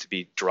don't mean it to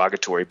be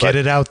derogatory, but get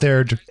it out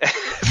there.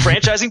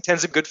 Franchising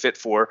tends a good fit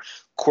for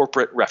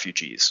corporate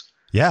refugees.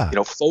 Yeah.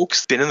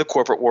 Folks been in the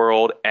corporate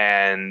world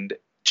and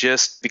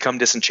just become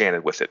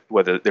disenchanted with it,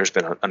 whether there's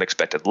been an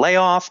unexpected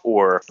layoff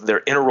or they're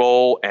in a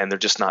role and they're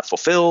just not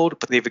fulfilled,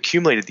 but they've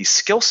accumulated these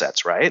skill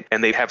sets, right?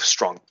 And they have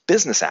strong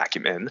business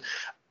acumen,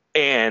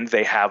 and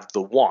they have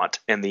the want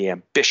and the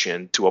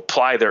ambition to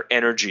apply their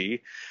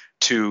energy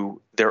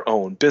to their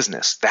own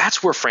business.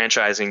 That's where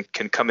franchising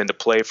can come into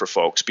play for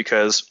folks,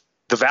 because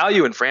the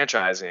value in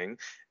franchising,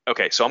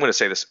 okay, so I'm going to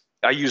say this.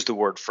 I use the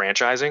word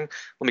franchising.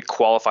 Let me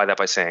qualify that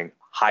by saying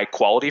high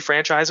quality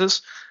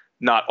franchises.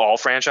 Not all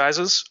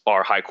franchises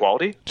are high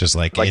quality. Just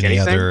like any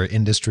anything. Other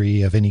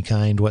industry of any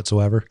kind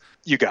whatsoever.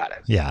 You got it.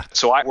 Yeah.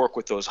 So I work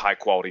with those high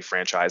quality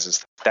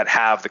franchises that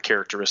have the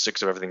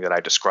characteristics of everything that I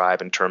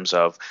describe in terms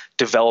of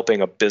developing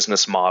a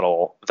business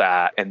model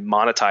and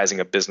monetizing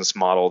a business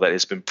model that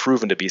has been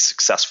proven to be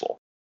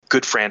successful.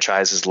 Good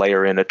franchises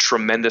layer in a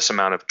tremendous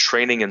amount of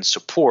training and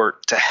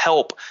support to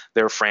help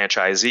their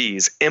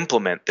franchisees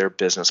implement their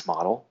business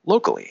model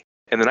locally.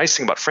 And the nice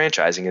thing about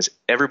franchising is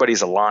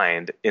everybody's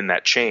aligned in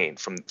that chain.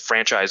 From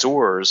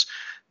franchisors,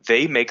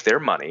 they make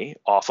their money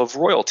off of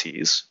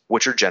royalties,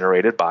 which are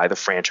generated by the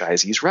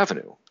franchisee's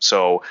revenue.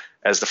 So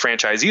as the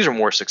franchisees are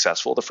more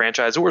successful, the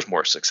franchisor is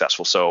more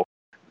successful. So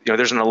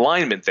there's an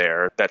alignment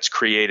there that's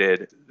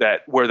created,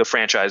 that where the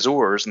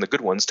franchisors and the good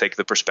ones take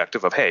the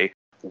perspective of, hey,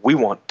 we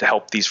want to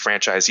help these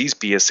franchisees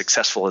be as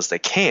successful as they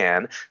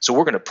can. So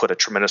we're going to put a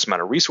tremendous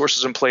amount of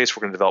resources in place.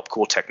 We're going to develop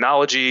cool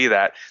technology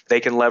that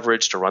they can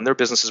leverage to run their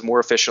businesses more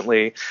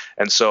efficiently.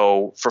 And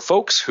so for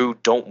folks who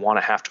don't want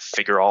to have to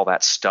figure all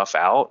that stuff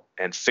out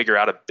and figure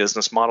out a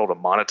business model to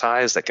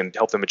monetize that can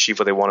help them achieve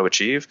what they want to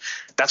achieve,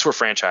 that's where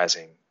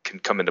franchising can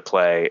come into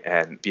play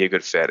and be a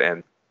good fit.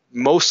 And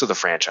most of the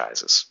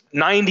franchises,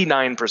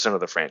 99% of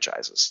the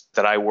franchises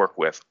that I work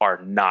with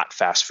are not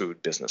fast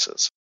food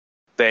businesses.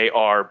 They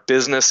are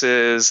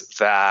businesses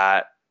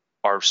that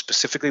are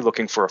specifically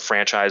looking for a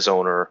franchise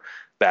owner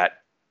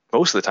that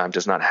most of the time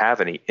does not have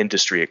any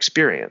industry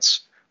experience,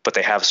 but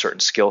they have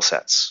certain skill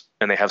sets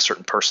and they have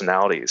certain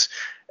personalities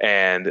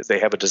and they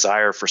have a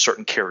desire for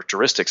certain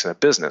characteristics in a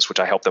business, which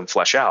I help them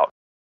flesh out.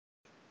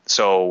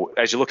 So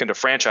as you look into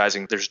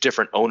franchising, there's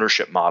different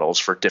ownership models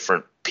for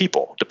different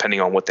people,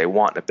 depending on what they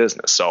want in a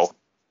business. So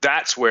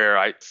that's where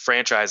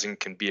franchising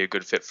can be a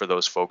good fit for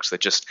those folks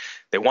that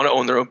they want to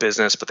own their own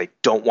business, but they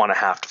don't want to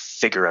have to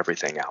figure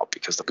everything out,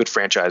 because the good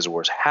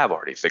franchisors have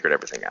already figured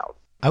everything out.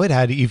 I would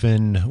add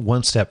even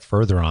one step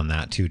further on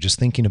that too, just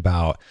thinking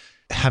about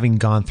having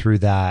gone through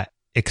that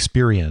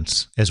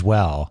experience as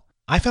well.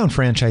 I found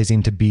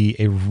franchising to be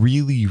a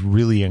really,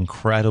 really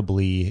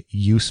incredibly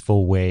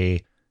useful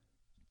way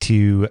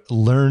to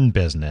learn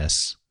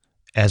business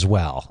as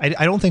well. I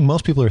don't think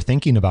most people are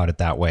thinking about it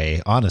that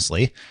way,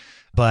 honestly,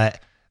 but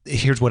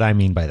here's what I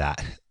mean by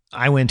that.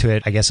 I went to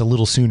it, I guess, a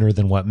little sooner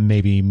than what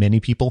maybe many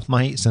people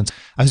might, since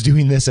I was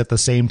doing this at the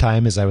same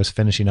time as I was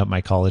finishing up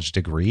my college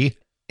degree.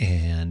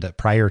 And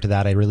prior to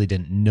that, I really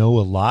didn't know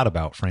a lot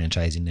about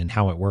franchising and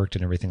how it worked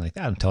and everything like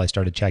that until I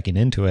started checking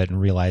into it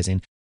and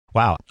realizing,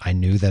 wow, I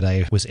knew that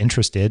I was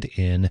interested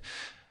in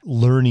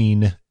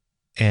learning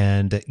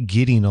and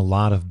getting a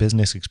lot of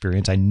business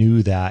experience. I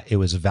knew that it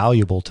was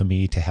valuable to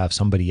me to have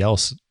somebody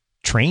else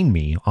train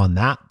me on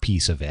that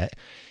piece of it.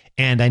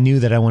 And I knew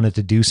that I wanted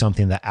to do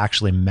something that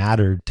actually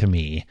mattered to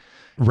me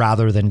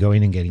rather than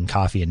going and getting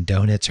coffee and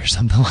donuts or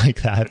something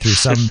like that through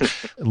some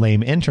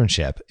lame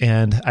internship.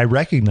 And I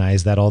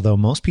recognize that although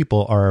most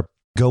people are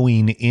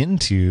going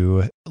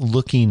into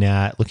looking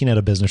at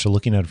a business or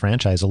looking at a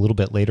franchise a little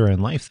bit later in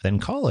life than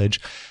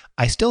college,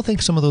 I still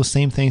think some of those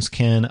same things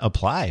can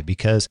apply,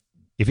 because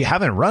if you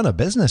haven't run a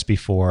business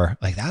before,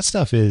 like, that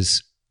stuff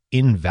is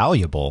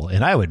invaluable.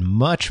 And I would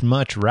much,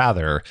 much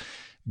rather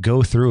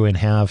go through and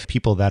have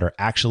people that are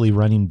actually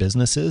running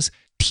businesses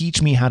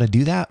teach me how to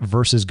do that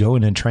versus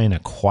going and try and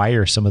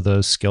acquire some of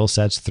those skill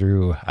sets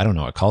through, I don't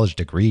know, a college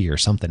degree or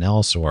something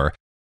else, or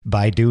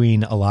by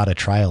doing a lot of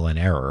trial and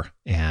error.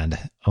 And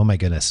oh my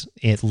goodness,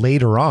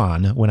 later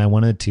on, when I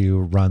wanted to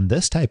run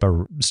this type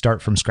of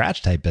start from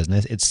scratch type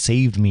business, it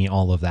saved me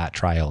all of that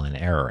trial and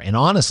error. And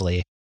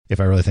honestly, if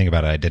I really think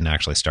about it, I didn't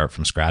actually start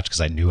from scratch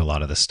because I knew a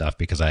lot of this stuff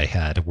because I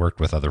had worked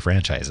with other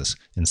franchises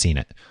and seen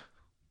it.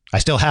 I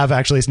still have,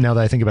 actually, now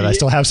that I think about it, I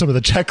still have some of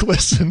the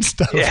checklists and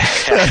stuff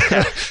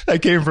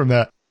that came from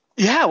that.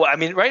 Yeah. Well, I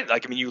mean, right.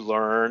 Like, I mean, you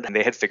learned, and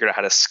they had figured out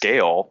how to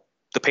scale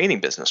the painting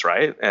business,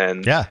 right?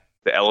 And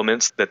the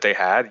elements that they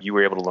had, you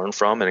were able to learn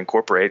from and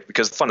incorporate,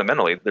 because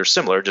fundamentally they're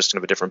similar, just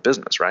in a different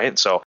business, right? And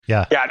so,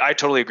 yeah, I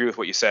totally agree with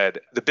what you said.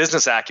 The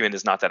business acumen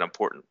is not that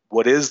important.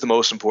 What is the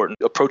most important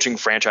approaching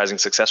franchising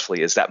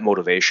successfully is that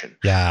motivation.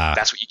 Yeah.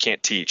 That's what you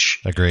can't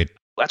teach. Agreed.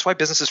 That's why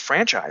businesses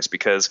franchise,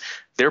 because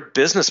their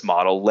business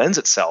model lends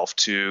itself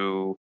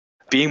to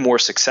being more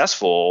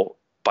successful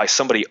by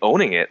somebody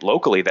owning it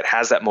locally that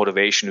has that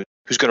motivation,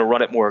 who's going to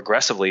run it more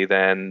aggressively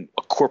than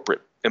a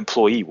corporate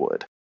employee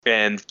would.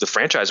 And the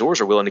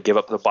franchisors are willing to give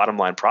up the bottom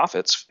line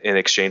profits in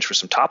exchange for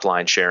some top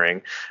line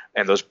sharing.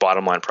 And those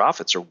bottom line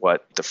profits are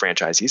what the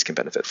franchisees can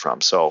benefit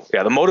from. So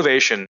yeah, the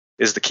motivation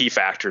is the key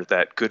factor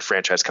that good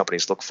franchise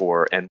companies look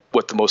for, and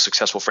what the most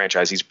successful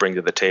franchisees bring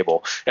to the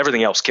table.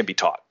 Everything else can be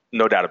taught,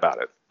 no doubt about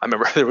it. I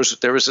remember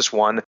there was this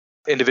one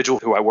individual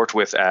who I worked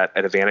with at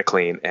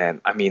Evaniclean,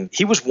 and I mean,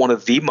 he was one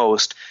of the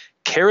most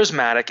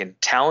charismatic and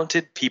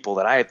talented people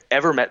that I have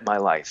ever met in my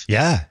life.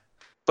 Yeah.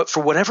 But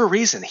for whatever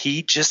reason,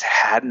 he just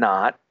had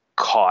not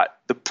caught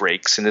the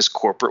brakes in his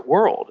corporate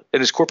world,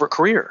 in his corporate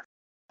career.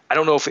 I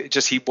don't know if it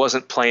just he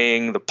wasn't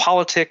playing the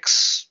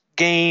politics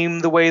game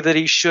the way that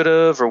he should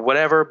have or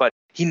whatever, but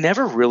he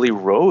never really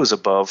rose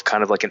above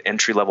kind of like an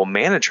entry-level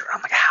manager.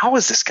 I'm like, how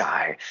is this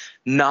guy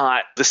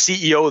not the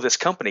CEO of this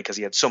company? Because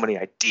he had so many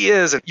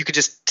ideas, and you could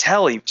just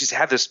tell he just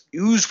had this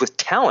ooze with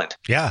talent.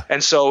 Yeah.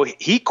 And so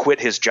he quit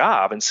his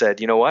job and said,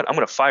 you know what, I'm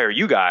going to fire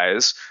you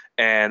guys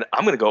and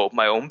I'm going to go open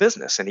my own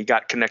business. And he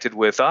got connected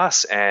with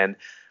us. And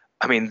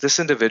I mean, this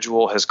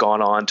individual has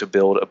gone on to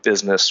build a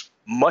business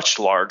much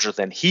larger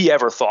than he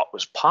ever thought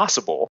was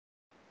possible.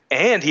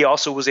 And he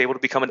also was able to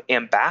become an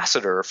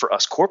ambassador for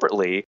us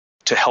corporately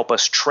to help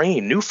us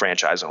train new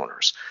franchise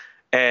owners.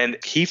 And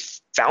he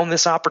found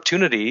this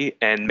opportunity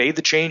and made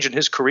the change in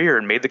his career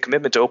and made the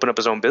commitment to open up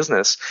his own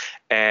business.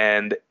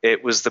 And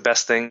it was the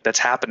best thing that's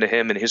happened to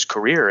him in his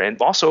career.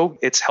 And also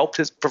it's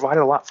helped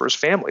provided a lot for his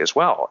family as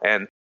well.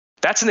 And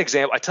that's an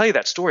example. I tell you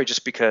that story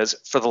just because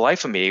for the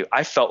life of me,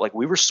 I felt like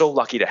we were so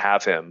lucky to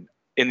have him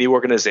in the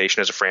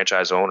organization as a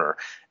franchise owner.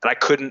 And I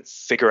couldn't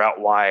figure out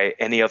why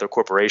any other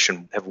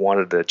corporation have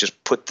wanted to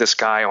just put this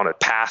guy on a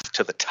path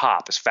to the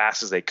top as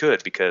fast as they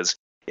could, because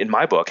in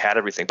my book had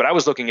everything. But I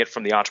was looking at it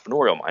from the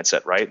entrepreneurial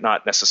mindset, right?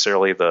 Not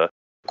necessarily the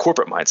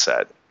corporate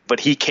mindset. But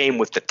he came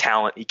with the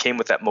talent, he came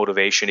with that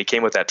motivation, he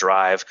came with that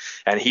drive,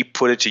 and he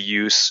put it to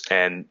use.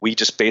 And we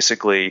just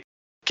basically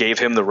gave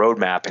him the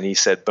roadmap, and he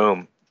said,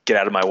 boom, get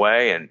out of my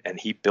way. And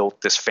he built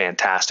this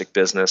fantastic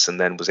business and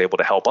then was able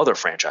to help other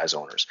franchise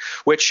owners,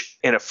 which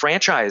in a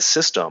franchise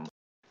system,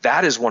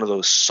 that is one of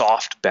those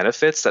soft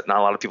benefits that not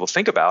a lot of people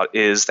think about,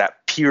 is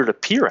that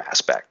peer-to-peer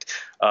aspect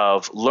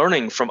of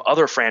learning from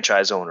other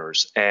franchise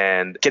owners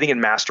and getting in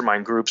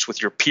mastermind groups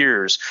with your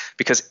peers,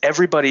 because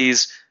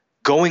everybody's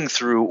going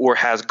through or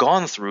has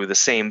gone through the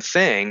same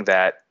thing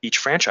that each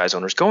franchise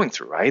owner is going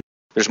through, right?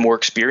 There's more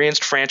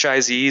experienced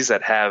franchisees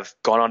that have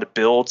gone on to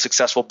build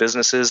successful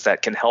businesses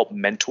that can help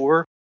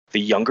mentor the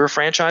younger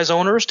franchise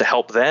owners to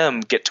help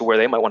them get to where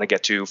they might want to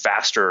get to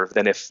faster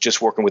than if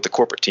just working with the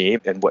corporate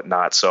team and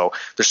whatnot. So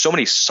there's so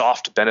many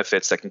soft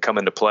benefits that can come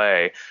into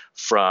play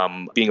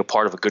from being a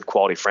part of a good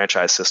quality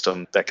franchise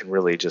system that can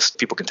really just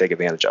people can take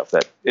advantage of.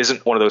 That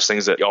isn't one of those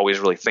things that you always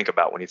really think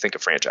about when you think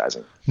of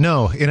franchising.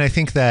 No, and I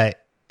think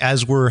that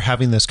as we're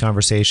having this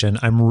conversation,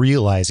 I'm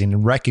realizing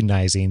and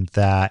recognizing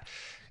that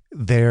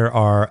there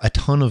are a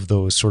ton of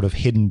those sort of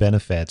hidden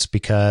benefits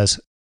because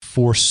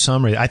for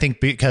some reason, I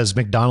think because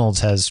McDonald's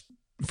has,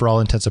 for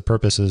all intents and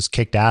purposes,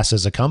 kicked ass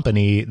as a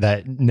company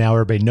that now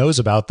everybody knows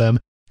about them.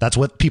 That's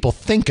what people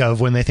think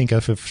of when they think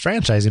of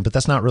franchising, but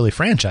that's not really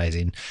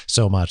franchising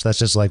so much. That's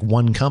just like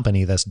one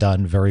company that's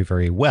done very,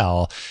 very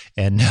well.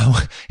 And now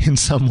in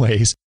some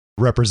ways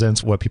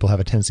represents what people have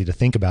a tendency to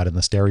think about in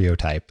the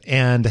stereotype.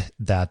 And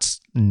that's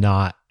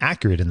not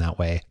accurate in that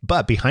way.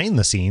 But behind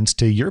the scenes,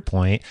 to your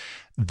point,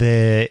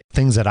 the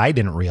things that I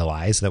didn't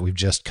realize that we've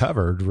just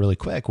covered really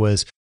quick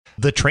was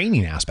the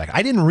training aspect.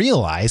 I didn't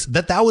realize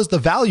that that was the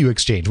value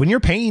exchange. When you're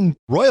paying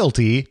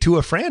royalty to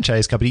a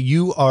franchise company,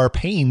 you are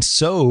paying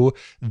so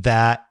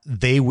that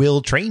they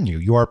will train you.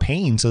 You are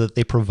paying so that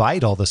they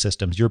provide all the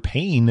systems. You're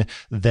paying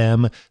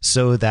them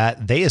so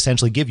that they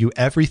essentially give you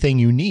everything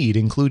you need,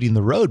 including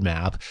the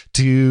roadmap,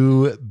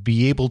 to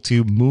be able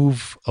to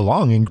move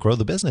along and grow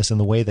the business in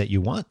the way that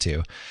you want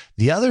to.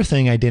 The other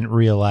thing I didn't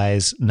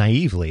realize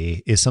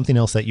naively is something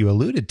else that you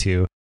alluded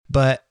to,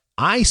 but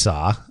I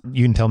saw,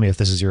 you can tell me if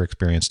this is your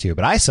experience too,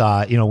 but I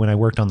saw, when I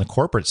worked on the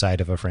corporate side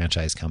of a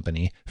franchise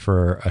company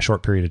for a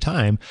short period of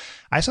time,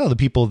 I saw the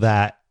people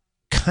that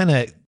kind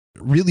of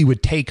really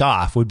would take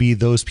off would be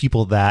those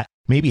people that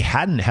maybe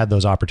hadn't had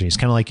those opportunities,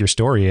 kind of like your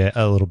story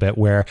a little bit,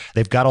 where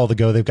they've got all the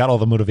go, they've got all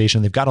the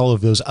motivation, they've got all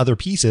of those other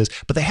pieces,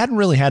 but they hadn't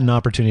really had an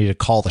opportunity to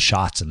call the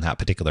shots in that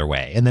particular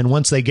way. And then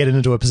once they get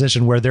into a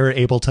position where they're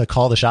able to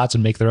call the shots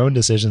and make their own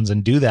decisions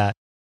and do that,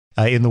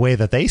 in the way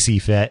that they see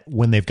fit,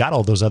 when they've got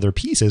all those other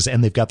pieces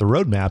and they've got the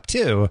roadmap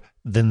too,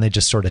 then they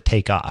just sort of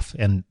take off.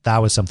 And that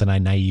was something I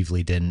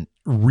naively didn't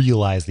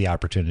realize the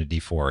opportunity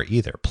for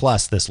either.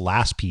 Plus this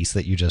last piece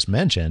that you just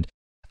mentioned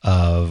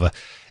of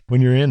when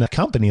you're in a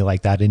company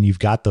like that and you've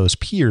got those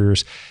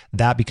peers,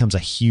 that becomes a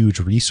huge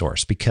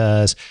resource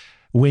because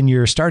when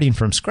you're starting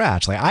from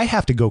scratch, like I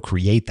have to go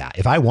create that.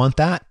 If I want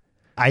that,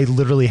 I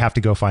literally have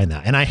to go find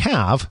that. And I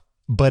have,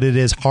 but it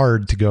is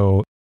hard to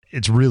go.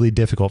 It's really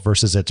difficult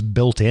versus it's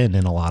built in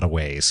a lot of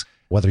ways,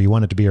 whether you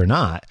want it to be or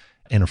not,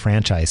 in a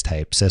franchise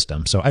type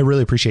system. So I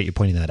really appreciate you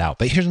pointing that out.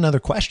 But here's another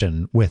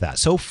question with that.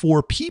 So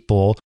for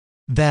people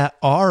that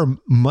are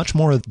much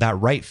more that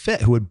right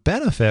fit who would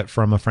benefit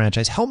from a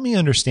franchise, help me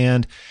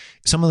understand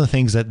some of the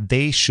things that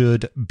they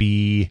should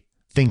be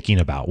thinking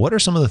about. What are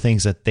some of the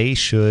things that they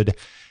should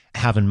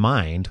have in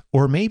mind,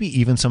 or maybe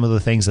even some of the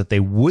things that they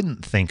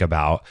wouldn't think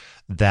about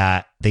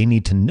that they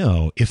need to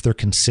know if they're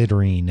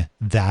considering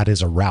that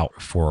as a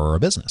route for a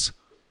business?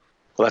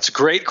 Well, that's a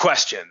great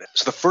question.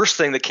 So the first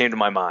thing that came to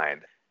my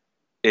mind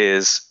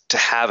is to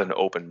have an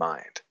open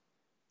mind.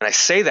 And I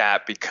say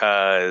that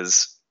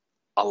because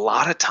a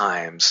lot of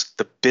times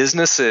the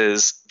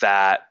businesses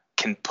that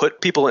can put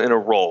people in a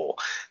role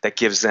that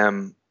gives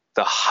them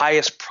the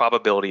highest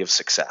probability of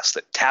success,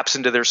 that taps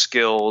into their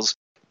skills,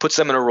 puts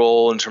them in a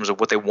role in terms of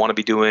what they want to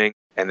be doing,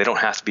 and they don't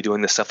have to be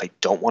doing the stuff they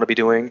don't want to be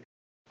doing.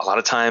 A lot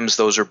of times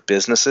those are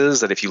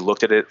businesses that if you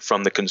looked at it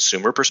from the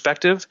consumer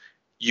perspective,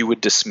 you would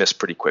dismiss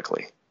pretty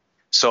quickly.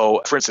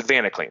 So for instance,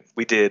 VaniClean,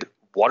 we did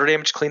water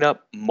damage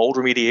cleanup, mold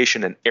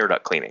remediation, and air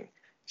duct cleaning.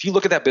 If you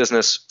look at that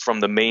business from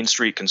the Main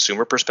Street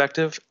consumer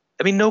perspective,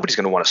 I mean, nobody's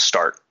going to want to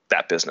start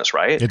that business,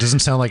 right? It doesn't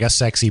sound like a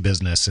sexy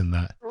business in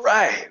that.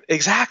 Right,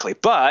 exactly.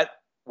 But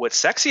what's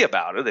sexy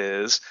about it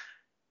is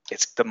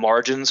the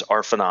margins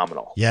are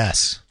phenomenal.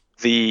 Yes.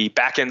 The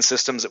back-end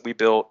systems that we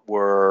built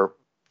were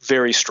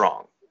very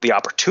strong. The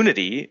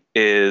opportunity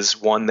is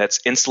one that's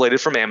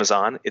insulated from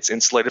Amazon. It's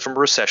insulated from a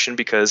recession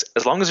because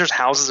as long as there's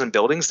houses and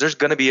buildings, there's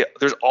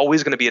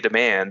always going to be a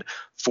demand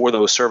for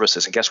those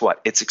services. And guess what?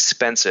 It's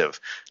expensive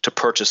to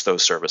purchase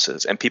those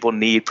services, and people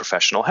need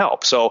professional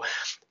help. So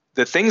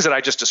the things that I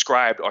just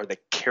described are the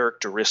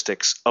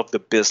characteristics of the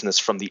business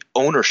from the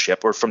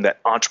ownership or from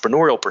that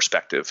entrepreneurial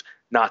perspective,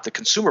 not the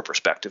consumer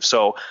perspective.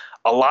 So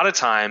a lot of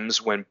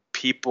times when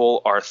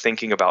people are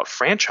thinking about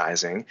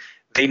franchising,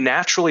 they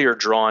naturally are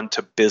drawn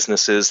to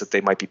businesses that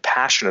they might be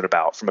passionate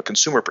about from a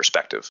consumer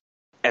perspective.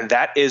 And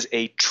that is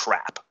a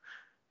trap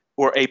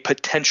or a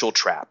potential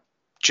trap.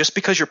 Just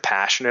because you're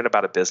passionate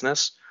about a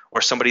business or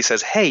somebody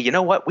says, hey, you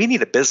know what? We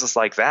need a business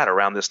like that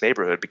around this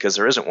neighborhood because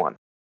there isn't one,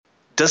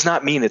 does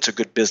not mean it's a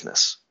good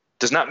business.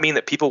 Does not mean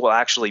that people will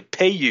actually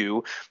pay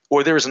you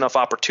or there is enough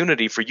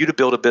opportunity for you to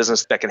build a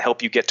business that can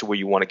help you get to where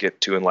you want to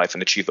get to in life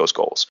and achieve those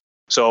goals.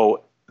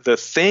 So the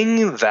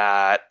thing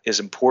that is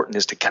important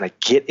is to kind of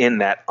get in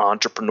that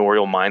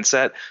entrepreneurial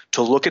mindset,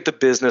 to look at the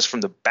business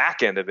from the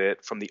back end of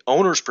it, from the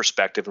owner's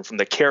perspective and from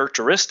the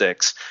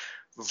characteristics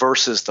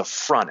versus the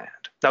front end.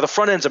 Now, the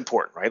front end's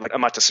important, right? Like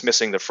I'm not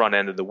dismissing the front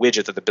end of the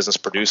widget that the business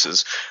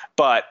produces,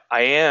 but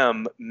I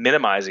am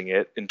minimizing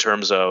it in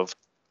terms of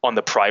on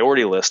the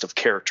priority list of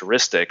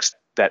characteristics.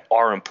 that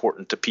are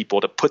important to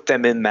people to put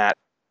them in that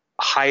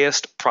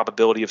highest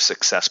probability of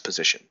success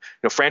position.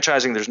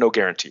 Franchising, there's no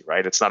guarantee,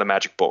 right? It's not a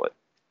magic bullet.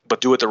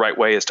 But do it the right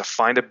way is to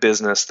find a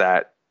business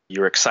that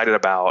you're excited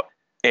about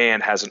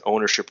and has an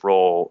ownership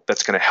role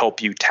that's going to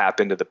help you tap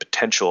into the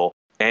potential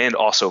and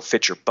also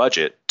fit your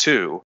budget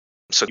too.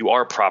 So you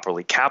are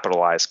properly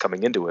capitalized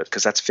coming into it,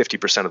 because that's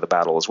 50% of the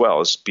battle as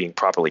well, is being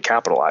properly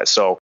capitalized.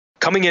 So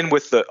coming in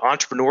with the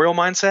entrepreneurial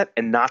mindset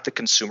and not the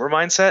consumer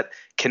mindset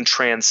can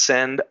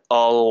transcend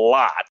a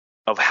lot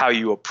of how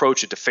you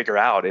approach it to figure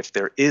out if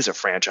there is a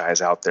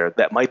franchise out there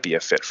that might be a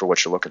fit for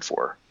what you're looking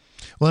for.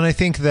 Well, and I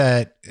think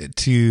that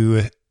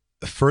to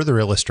further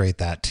illustrate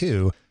that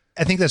too,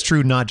 I think that's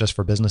true not just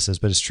for businesses,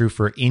 but it's true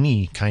for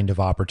any kind of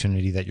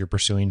opportunity that you're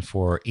pursuing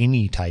for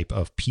any type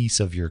of piece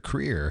of your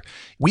career.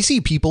 We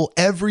see people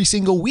every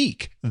single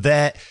week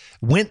that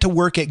went to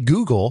work at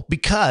Google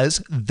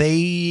because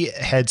they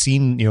had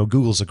seen,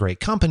 Google's a great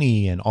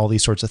company and all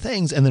these sorts of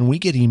things. And then we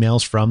get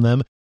emails from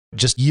them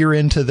just year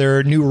into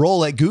their new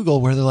role at Google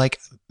where they're like,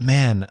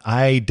 man,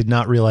 I did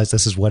not realize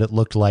this is what it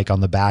looked like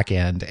on the back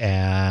end.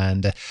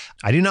 And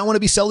I do not want to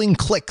be selling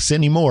clicks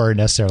anymore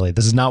necessarily.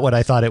 This is not what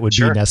I thought it would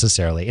be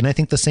necessarily. And I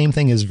think the same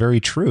thing is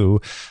very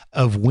true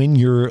of when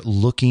you're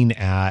looking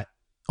at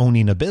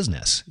owning a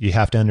business. You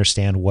have to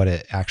understand what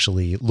it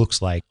actually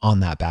looks like on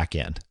that back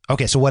end.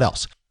 Okay, so what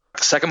else?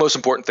 The second most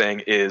important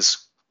thing is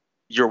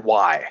your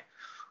why.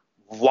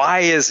 Why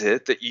is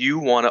it that you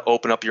want to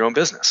open up your own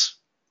business?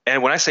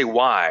 And when I say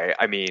why,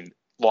 I mean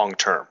long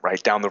term,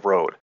 right? Down the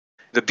road.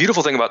 The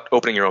beautiful thing about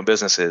opening your own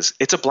business is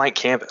it's a blank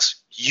canvas.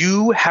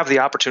 You have the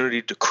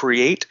opportunity to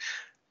create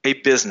a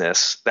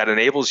business that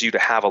enables you to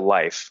have a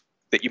life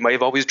that you might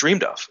have always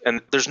dreamed of.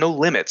 And there's no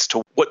limits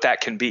to what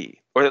that can be.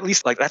 Or at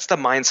least that's the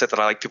mindset that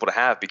I like people to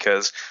have,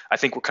 because I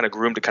think we're kind of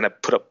groomed to kind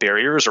of put up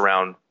barriers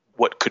around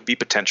what could be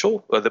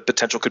potential, or the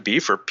potential could be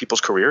for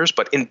people's careers.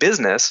 But in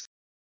business,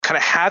 kind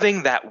of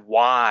having that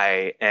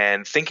why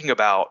and thinking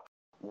about,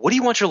 what do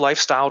you want your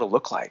lifestyle to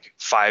look like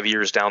 5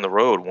 years down the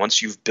road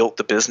once you've built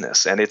the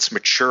business and it's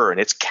mature and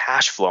it's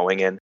cash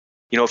flowing? And,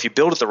 if you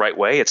build it the right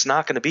way, it's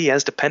not going to be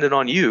as dependent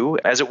on you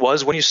as it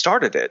was when you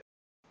started it.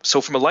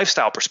 So from a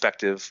lifestyle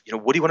perspective,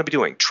 what do you want to be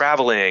doing?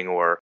 Traveling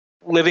or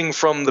living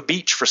from the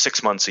beach for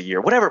 6 months a year,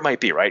 whatever it might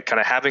be, right?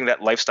 Kind of having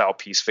that lifestyle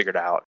piece figured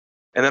out.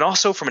 And then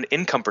also from an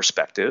income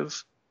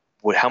perspective,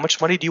 how much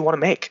money do you want to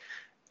make?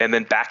 And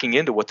then backing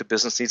into what the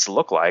business needs to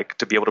look like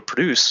to be able to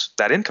produce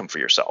that income for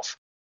yourself.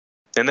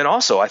 And then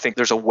also, I think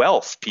there's a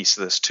wealth piece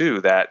of this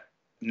too, that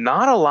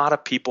not a lot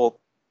of people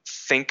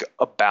think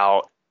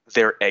about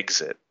their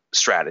exit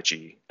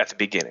strategy at the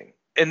beginning.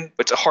 And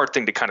it's a hard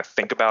thing to kind of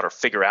think about or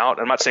figure out.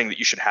 I'm not saying that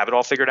you should have it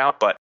all figured out,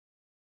 but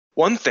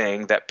one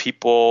thing that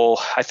people,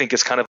 I think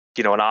is kind of,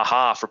 an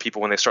aha for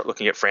people when they start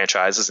looking at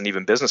franchises and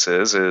even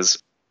businesses is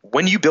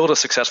when you build a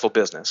successful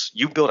business,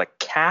 you build a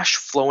cash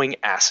flowing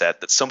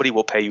asset that somebody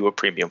will pay you a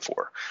premium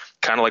for.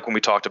 Kind of like when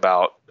we talked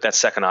about that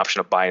second option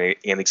of buying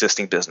an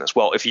existing business.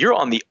 Well, if you're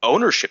on the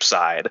ownership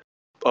side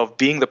of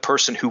being the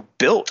person who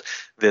built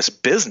this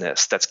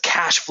business that's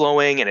cash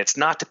flowing and it's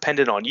not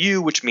dependent on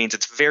you, which means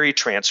it's very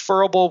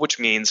transferable, which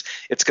means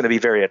it's going to be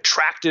very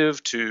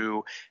attractive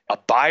to a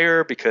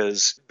buyer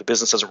because the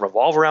business doesn't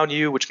revolve around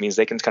you, which means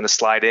they can kind of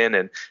slide in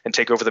and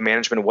take over the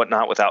management and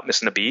whatnot without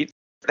missing a beat.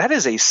 That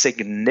is a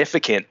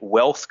significant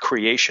wealth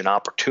creation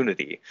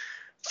opportunity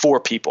for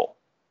people.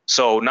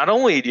 So not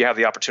only do you have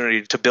the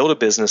opportunity to build a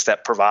business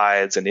that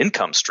provides an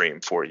income stream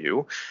for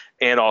you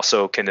and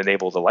also can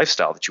enable the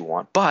lifestyle that you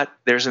want, but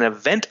there's an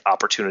event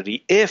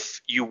opportunity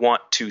if you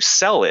want to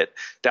sell it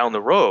down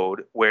the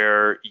road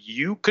where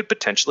you could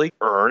potentially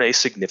earn a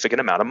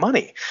significant amount of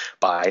money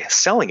by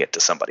selling it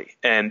to somebody.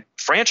 And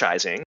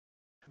franchising,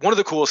 one of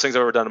the coolest things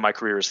I've ever done in my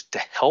career is to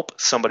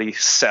help somebody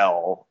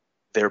sell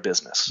their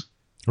business.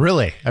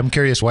 Really? I'm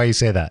curious why you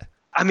say that.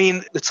 I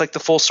mean, it's like the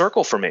full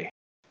circle for me.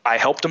 I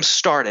helped them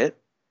start it.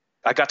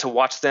 I got to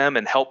watch them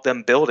and help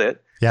them build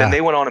it. Yeah. Then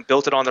they went on and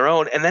built it on their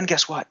own. And then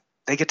guess what?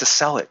 They get to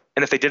sell it.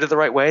 And if they did it the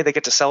right way, they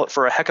get to sell it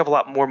for a heck of a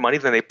lot more money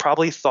than they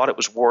probably thought it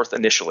was worth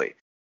initially.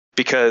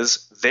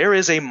 Because there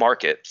is a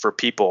market for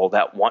people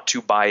that want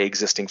to buy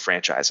existing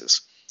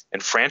franchises.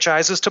 And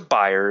franchises to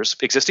buyers,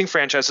 existing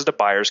franchises to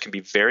buyers can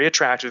be very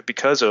attractive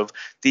because of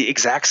the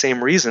exact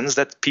same reasons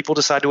that people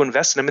decide to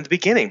invest in them in the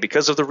beginning,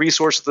 because of the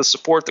resources, the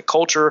support, the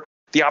culture,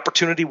 the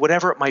opportunity,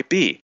 whatever it might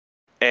be.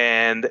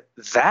 And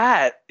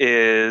that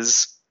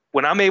is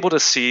when I'm able to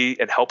see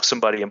and help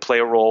somebody and play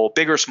a role,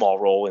 big or small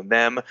role in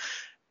them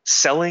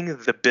selling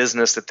the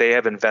business that they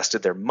have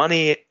invested their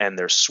money and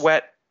their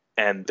sweat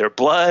and their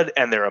blood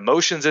and their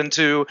emotions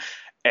into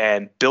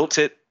and built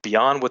it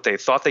beyond what they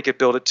thought they could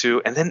build it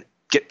to, and then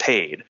get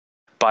paid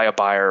by a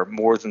buyer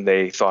more than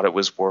they thought it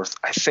was worth.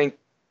 I think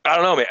I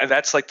don't know, man.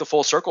 That's like the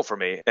full circle for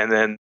me. And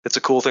then it's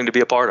a cool thing to be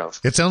a part of.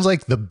 It sounds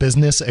like the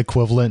business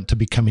equivalent to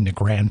becoming a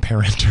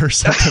grandparent or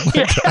something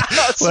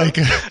like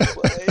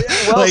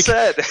that. Well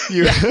said.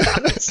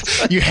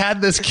 You had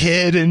this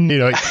kid and,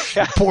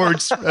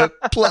 poured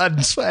blood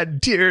and sweat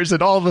and tears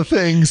and all the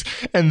things.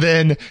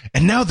 And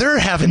now they're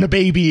having a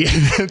baby.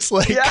 And it's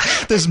like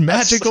this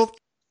magical.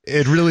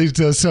 It really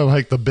does sound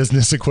like the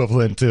business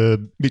equivalent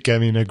to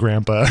becoming a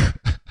grandpa.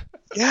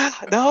 Yeah,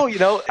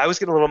 no, I was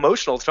getting a little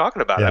emotional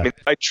talking about it. I mean,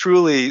 I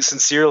truly,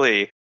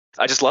 sincerely,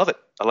 I just love it.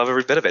 I love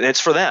every bit of it. And it's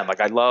for them. Like,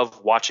 I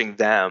love watching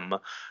them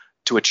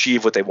to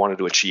achieve what they wanted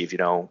to achieve,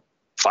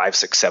 5,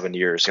 6, 7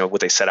 years,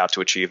 what they set out to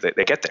achieve,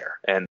 they get there.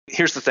 And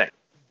here's the thing.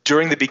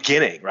 During the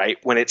beginning, right,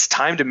 when it's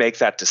time to make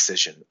that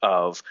decision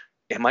of,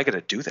 am I going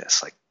to do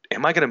this? Like,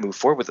 am I going to move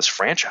forward with this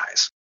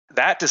franchise?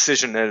 That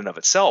decision in and of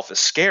itself is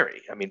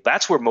scary. I mean,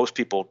 that's where most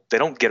people, they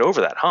don't get over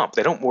that hump.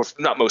 They don't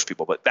not most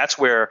people, but that's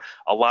where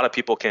a lot of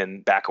people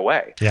can back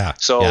away. Yeah.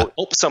 So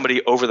help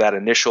somebody over that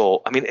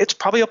initial, I mean, it's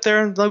probably up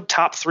there in the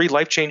top 3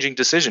 life-changing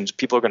decisions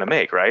people are going to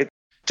make, right?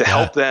 To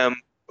help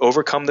them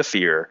overcome the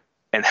fear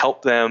and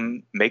help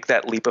them make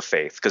that leap of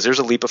faith. Because there's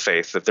a leap of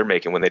faith that they're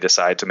making when they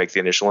decide to make the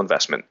initial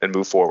investment and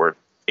move forward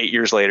 8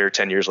 years later,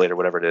 10 years later,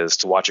 whatever it is,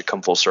 to watch it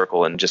come full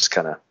circle and just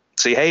kind of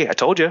see, hey, I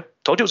told you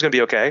it was going to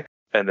be okay.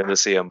 And then to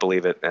see them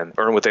believe it and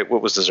earn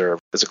what was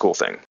deserved is a cool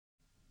thing.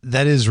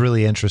 That is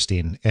really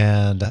interesting.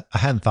 And I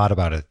hadn't thought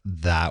about it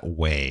that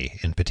way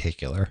in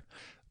particular,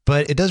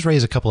 but it does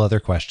raise a couple other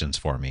questions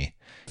for me.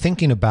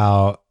 Thinking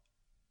about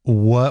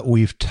what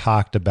we've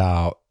talked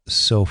about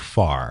so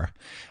far,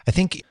 I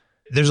think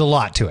there's a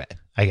lot to it,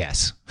 I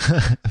guess,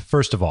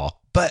 first of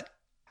all. But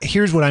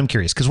here's what I'm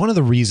curious, because one of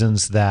the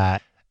reasons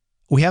that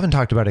we haven't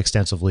talked about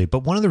extensively,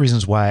 but one of the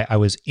reasons why I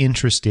was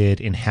interested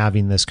in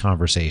having this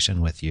conversation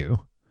with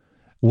you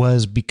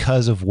was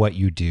because of what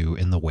you do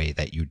in the way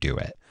that you do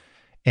it.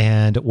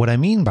 And what I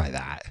mean by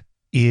that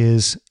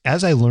is,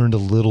 as I learned a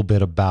little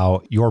bit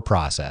about your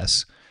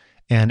process,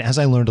 and as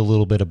I learned a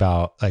little bit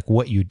about like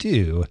what you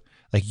do,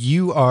 like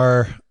you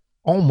are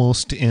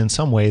almost in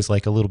some ways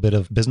like a little bit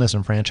of business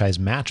and franchise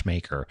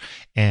matchmaker,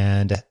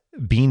 and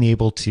being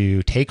able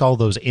to take all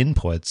those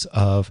inputs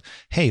of,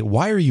 hey,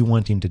 why are you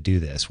wanting to do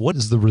this? What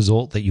is the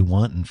result that you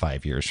want in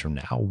 5 years from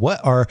now?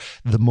 What are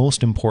the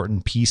most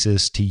important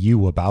pieces to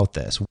you about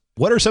this?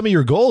 What are some of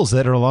your goals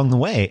that are along the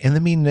way? And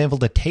then being able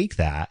to take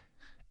that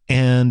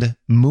and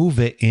move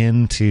it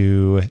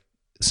into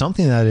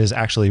something that is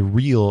actually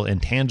real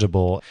and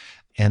tangible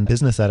and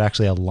business that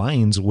actually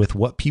aligns with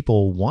what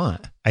people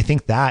want. I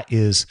think that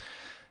is,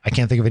 I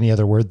can't think of any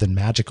other word than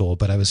magical,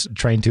 but I was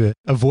trying to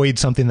avoid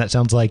something that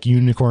sounds like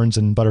unicorns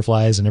and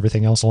butterflies and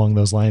everything else along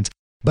those lines.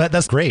 But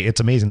that's great. It's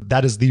amazing.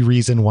 That is the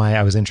reason why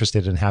I was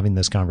interested in having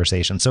this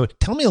conversation. So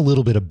tell me a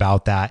little bit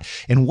about that.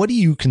 And what do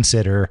you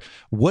consider?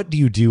 What do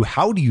you do?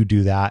 How do you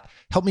do that?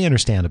 Help me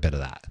understand a bit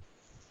of that.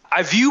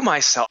 I view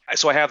myself,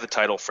 so I have the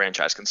title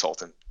franchise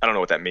consultant. I don't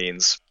know what that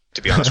means,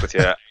 to be honest with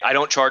you. I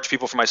don't charge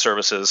people for my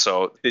services,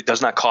 so it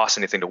does not cost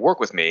anything to work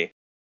with me.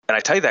 And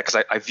I tell you that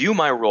because I view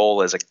my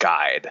role as a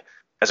guide,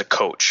 as a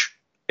coach,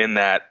 in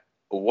that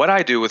what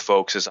I do with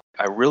folks is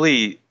I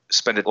really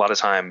spend a lot of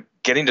time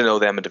getting to know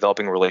them and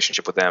developing a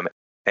relationship with them,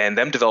 and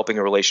them developing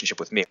a relationship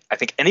with me. I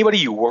think anybody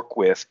you work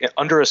with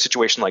under a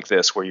situation like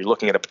this, where you're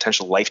looking at a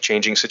potential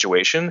life-changing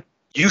situation,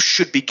 you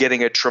should be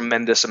getting a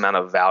tremendous amount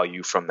of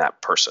value from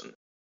that person.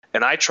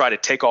 And I try to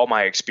take all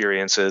my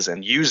experiences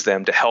and use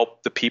them to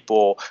help the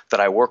people that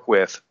I work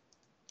with,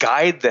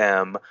 guide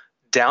them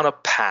down a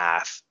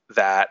path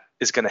that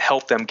is going to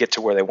help them get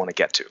to where they want to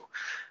get to.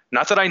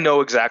 Not that I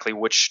know exactly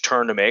which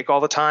turn to make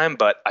all the time,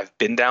 but I've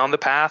been down the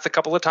path a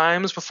couple of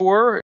times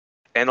before.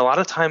 And a lot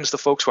of times the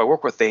folks who I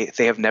work with,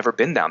 they have never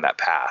been down that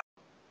path.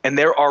 And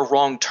there are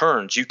wrong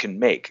turns you can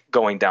make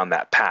going down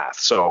that path.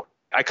 So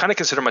I kind of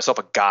consider myself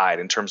a guide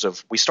in terms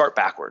of, we start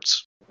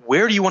backwards.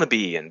 Where do you want to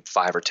be in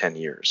 5 or 10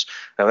 years?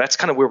 Now that's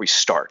kind of where we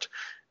start.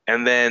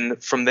 And then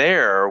from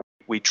there,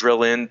 we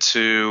drill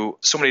into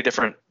so many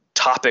different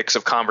topics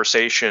of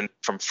conversation,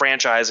 from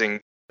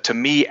franchising to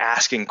me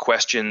asking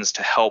questions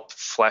to help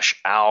flesh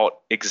out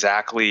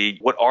exactly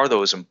what are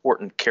those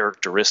important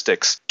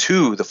characteristics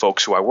to the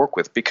folks who I work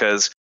with,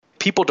 because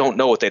people don't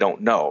know what they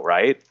don't know,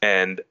 right?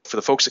 And for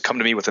the folks that come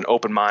to me with an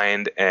open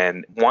mind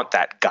and want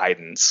that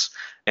guidance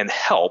and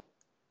help,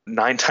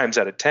 9 times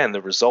out of 10,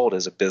 the result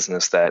is a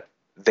business that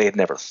they had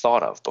never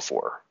thought of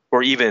before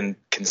or even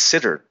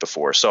considered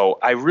before. So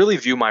I really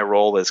view my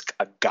role as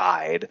a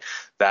guide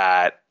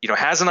that,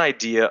 has an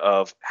idea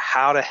of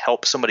how to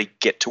help somebody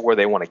get to where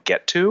they want to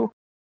get to,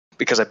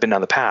 because I've been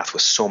down the path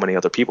with so many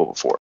other people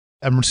before.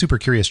 I'm super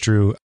curious,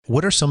 Drew,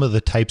 what are some of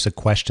the types of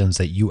questions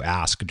that you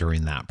ask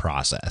during that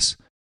process?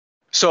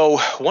 So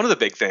one of the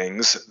big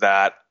things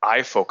that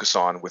I focus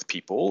on with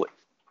people,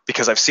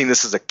 because I've seen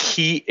this as a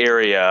key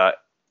area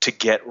to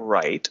get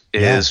right,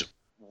 is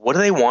what do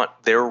they want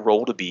their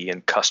role to be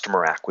in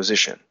customer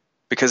acquisition?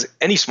 Because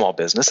any small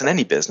business and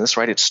any business,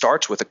 right, it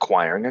starts with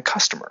acquiring a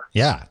customer.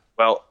 Yeah.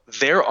 Well,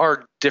 there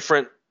are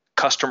different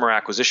customer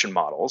acquisition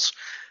models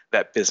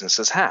that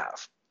businesses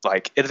have.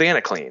 like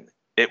AdvantaClean.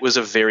 It was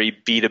a very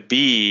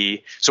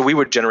B2B. So we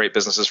would generate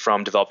businesses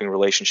from developing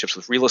relationships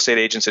with real estate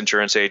agents,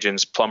 insurance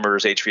agents,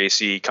 plumbers,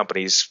 HVAC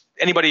companies,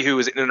 anybody who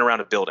is in and around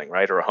a building,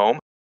 right, or a home.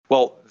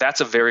 Well,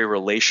 that's a very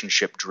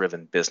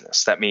relationship-driven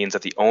business. That means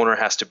that the owner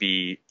has to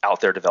be out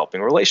there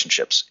developing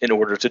relationships in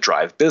order to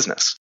drive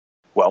business.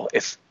 Well,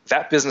 if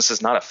that business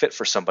is not a fit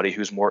for somebody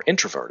who's more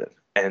introverted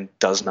and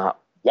does not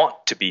want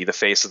to be the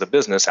face of the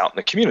business out in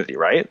the community,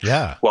 right?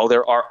 Yeah. Well,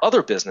 there are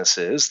other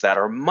businesses that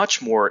are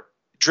much more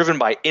driven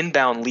by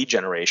inbound lead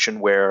generation,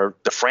 where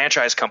the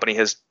franchise company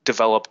has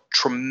developed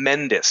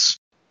tremendous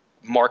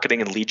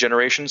marketing and lead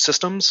generation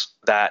systems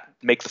that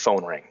make the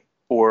phone ring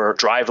or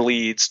drive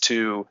leads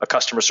to a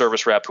customer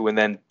service rep who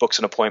then books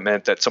an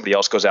appointment that somebody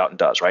else goes out and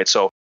does, right?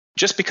 So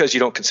just because you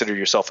don't consider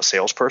yourself a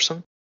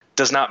salesperson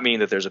does not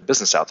mean that there's a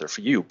business out there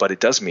for you, but it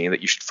does mean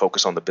that you should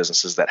focus on the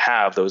businesses that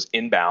have those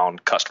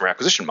inbound customer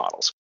acquisition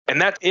models.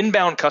 And that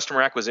inbound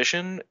customer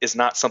acquisition is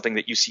not something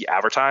that you see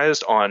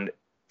advertised on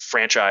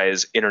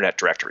franchise internet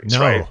directories,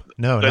 right?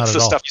 No, that's not the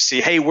at all. stuff you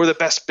see. Hey, we're the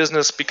best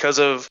business because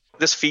of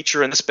this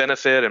feature and this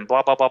benefit and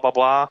blah, blah, blah, blah,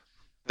 blah.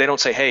 They don't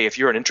say, hey, if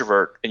you're an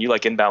introvert and you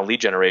like inbound lead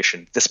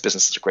generation, this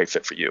business is a great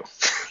fit for you.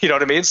 You know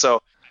what I mean?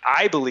 So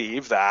I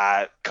believe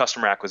that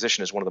customer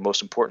acquisition is one of the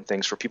most important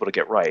things for people to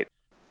get right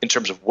in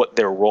terms of what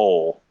their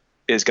role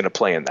is going to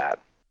play in that.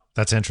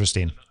 That's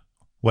interesting.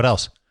 What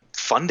else?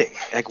 Funding,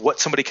 like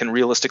what somebody can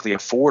realistically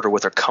afford or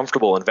what they're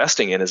comfortable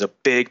investing in, is a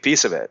big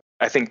piece of it.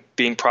 I think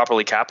being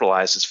properly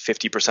capitalized is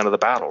 50% of the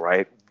battle,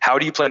 right? How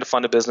do you plan to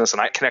fund a business?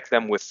 And I connect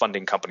them with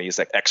funding companies,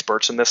 like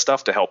experts in this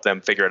stuff, to help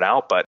them figure it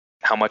out. But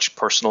how much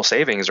personal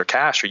savings or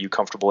cash are you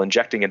comfortable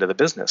injecting into the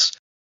business?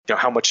 You know,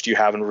 how much do you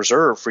have in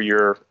reserve for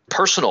your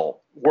personal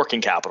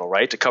working capital,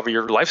 right? To cover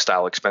your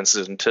lifestyle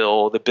expenses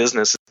until the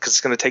business, because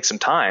it's going to take some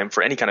time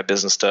for any kind of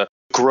business to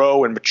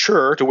grow and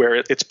mature to where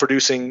it's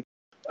producing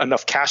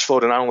enough cash flow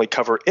to not only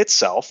cover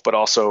itself, but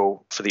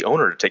also for the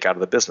owner to take out of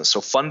the business.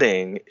 So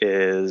funding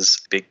is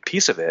a big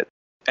piece of it.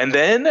 And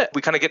then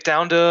we kind of get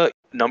down to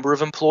number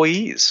of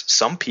employees.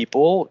 Some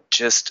people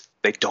just,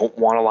 they don't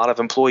want a lot of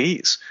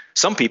employees.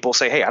 Some people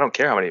say, hey, I don't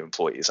care how many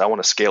employees. I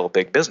want to scale a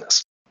big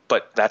business.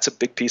 But that's a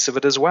big piece of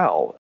it as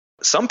well.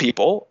 Some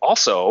people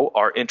also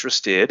are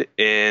interested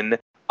in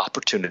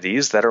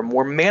opportunities that are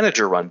more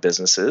manager-run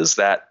businesses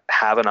that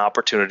have an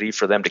opportunity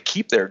for them to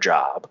keep their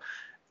job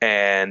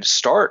and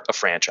start a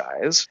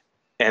franchise,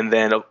 and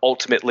then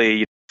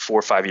ultimately 4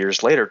 or 5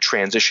 years later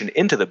transition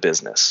into the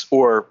business,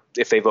 or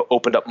if they've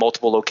opened up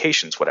multiple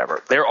locations,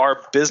 whatever. There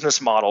are business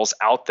models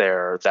out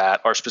there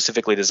that are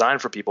specifically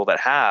designed for people that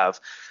have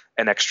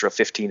an extra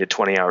 15 to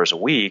 20 hours a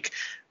week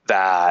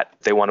that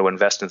they want to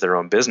invest into their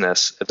own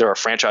business. There are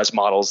franchise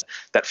models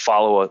that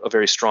follow a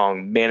very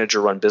strong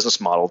manager-run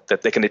business model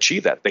that they can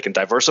achieve that. They can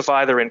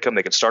diversify their income.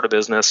 They can start a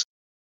business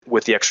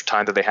with the extra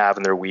time that they have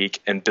in their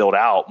week and build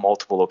out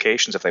multiple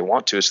locations if they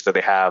want to, so that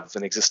they have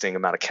an existing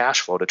amount of cash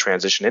flow to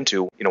transition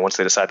into, you know, once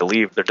they decide to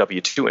leave their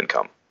W-2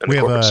 income. We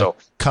have a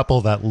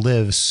couple that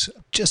lives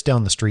just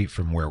down the street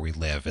from where we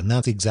live, and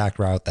that's the exact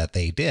route that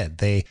they did.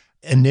 They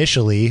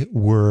initially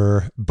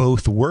were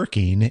both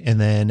working and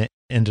then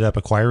ended up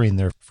acquiring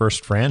their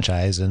first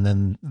franchise, and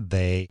then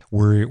they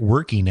were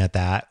working at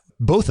that.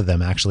 Both of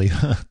them, actually,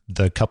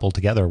 the couple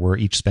together, were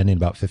each spending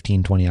about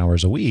 15, 20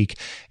 hours a week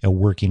and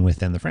working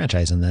within the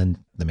franchise. And then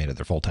they made it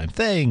their full-time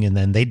thing. And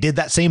then they did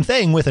that same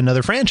thing with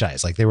another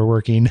franchise. Like, they were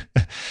working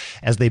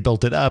as they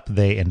built it up.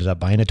 They ended up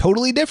buying a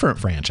totally different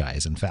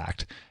franchise, in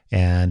fact.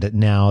 And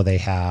now they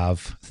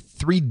have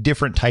 3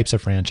 different types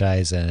of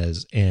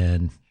franchises.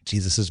 And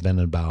Jesus, has been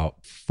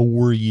about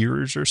 4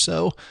 years or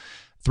so.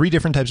 3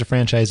 different types of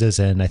franchises,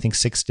 and I think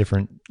 6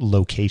 different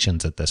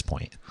locations at this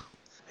point.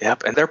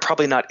 Yep. And they're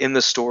probably not in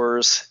the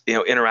stores, you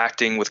know,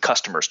 interacting with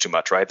customers too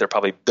much, right?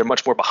 They're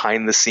much more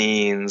behind the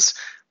scenes,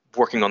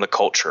 working on the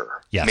culture,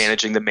 yes,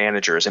 managing the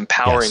managers,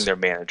 empowering their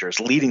managers,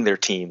 leading their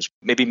teams,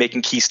 maybe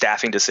making key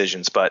staffing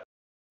decisions. But,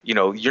 you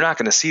know, you're not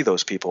going to see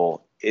those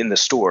people in the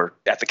store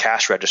at the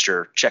cash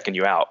register checking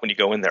you out when you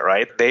go in there,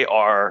 right? They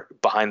are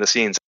behind the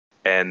scenes.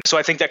 And so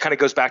I think that kind of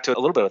goes back to a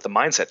little bit of the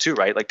mindset too,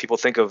 right? Like, people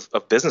think of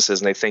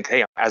businesses and they think,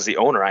 hey, as the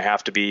owner, I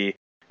have to be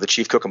the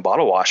chief cook and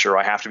bottle washer.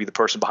 I have to be the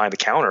person behind the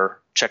counter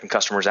checking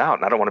customers out,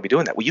 and I don't want to be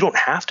doing that. Well, you don't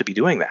have to be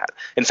doing that.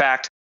 In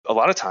fact, a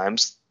lot of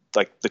times,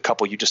 like the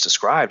couple you just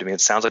described, I mean,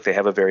 it sounds like they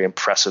have a very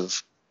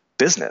impressive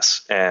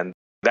business, and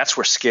that's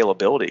where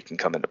scalability can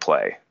come into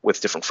play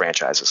with different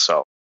franchises.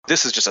 So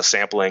this is just a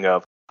sampling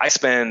of, I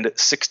spend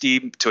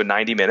 60 to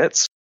 90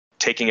 minutes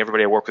taking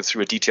everybody I work with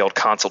through a detailed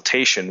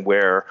consultation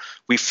where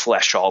we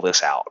flesh all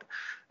this out.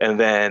 And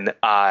then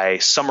I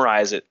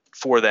summarize it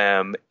for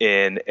them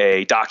in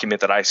a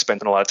document that I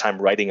spent a lot of time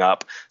writing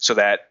up, so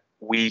that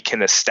we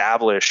can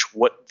establish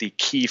what the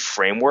key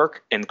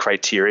framework and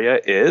criteria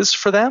is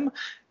for them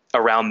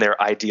around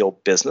their ideal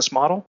business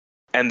model.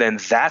 And then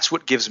that's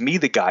what gives me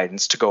the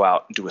guidance to go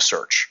out and do a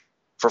search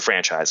for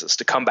franchises,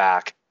 to come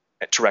back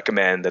to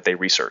recommend that they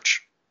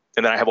research.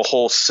 And then I have a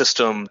whole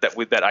system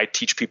that I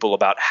teach people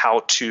about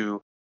how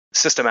to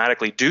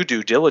systematically do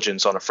due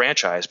diligence on a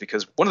franchise,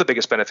 because one of the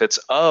biggest benefits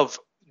of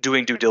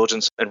doing due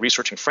diligence and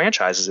researching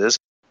franchises is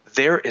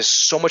there is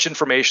so much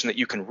information that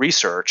you can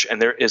research,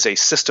 and there is a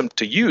system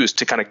to use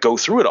to kind of go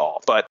through it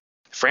all. But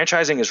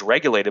franchising is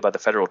regulated by the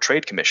Federal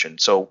Trade Commission.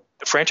 So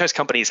franchise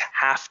companies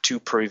have to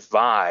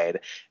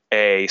provide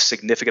a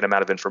significant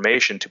amount of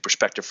information to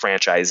prospective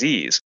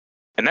franchisees.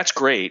 And that's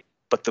great.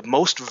 But the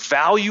most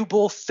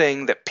valuable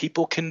thing that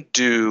people can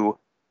do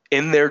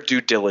in their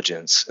due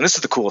diligence, and this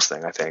is the coolest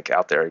thing I think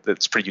out there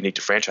that's pretty unique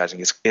to franchising,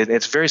 is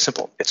it's very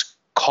simple. It's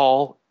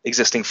call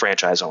existing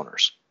franchise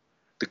owners.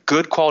 The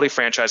good quality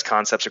franchise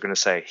concepts are going to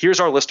say, here's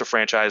our list of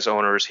franchise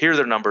owners, here are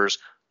their numbers,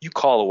 you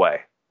call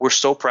away. We're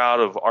so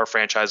proud of our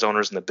franchise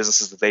owners and the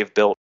businesses that they've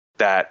built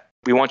that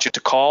we want you to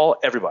call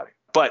everybody.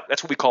 But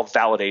that's what we call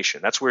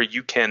validation. That's where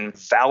you can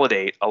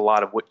validate a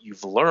lot of what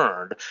you've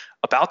learned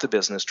about the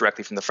business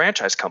directly from the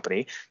franchise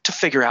company to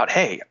figure out,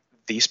 hey,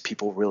 these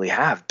people really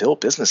have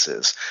built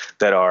businesses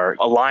that are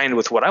aligned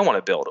with what I want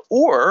to build.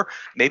 Or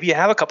maybe you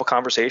have a couple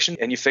conversations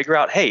and you figure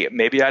out, hey,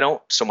 maybe I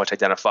don't so much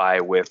identify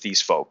with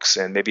these folks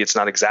and maybe it's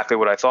not exactly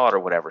what I thought or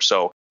whatever.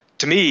 So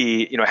to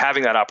me,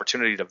 having that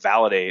opportunity to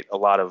validate a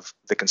lot of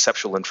the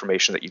conceptual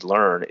information that you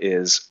learn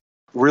is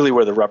really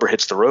where the rubber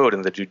hits the road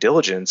in the due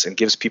diligence and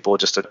gives people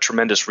just a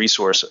tremendous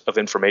resource of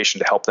information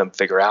to help them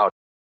figure out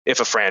if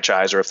a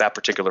franchise or if that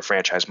particular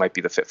franchise might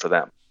be the fit for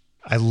them.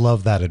 I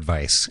love that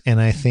advice.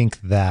 And I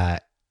think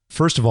that,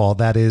 first of all,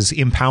 that is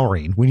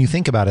empowering when you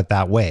think about it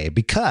that way,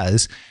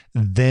 because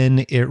then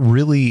it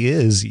really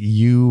is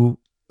you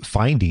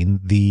finding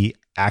the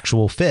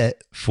actual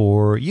fit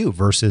for you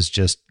versus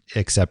just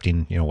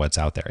accepting, what's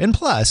out there. And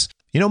plus,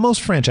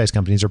 most franchise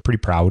companies are pretty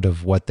proud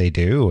of what they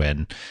do,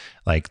 and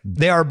like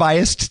they are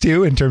biased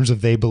too in terms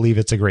of they believe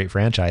it's a great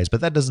franchise,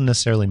 but that doesn't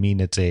necessarily mean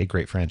it's a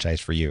great franchise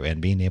for you.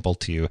 And being able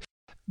to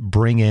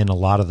bring in a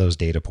lot of those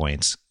data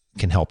points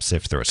can help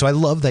sift through it. So I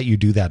love that you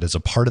do that as a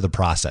part of the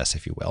process,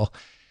 if you will.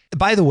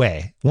 By the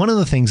way, one of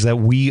the things that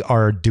we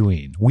are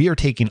doing, we are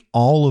taking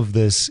all of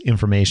this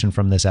information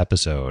from this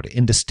episode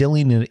and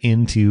distilling it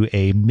into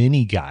a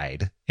mini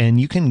guide.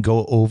 And you can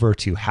go over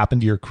to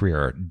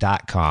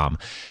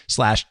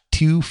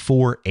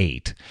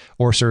happentoyourcareer.com/248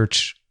 or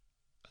search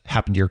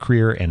Happen to Your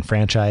Career and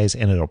Franchise,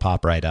 and it'll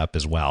pop right up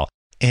as well.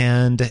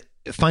 And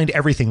find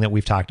everything that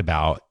we've talked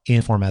about in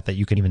a format that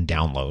you can even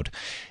download.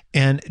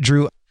 And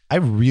Drew, I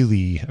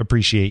really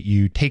appreciate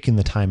you taking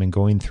the time and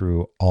going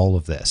through all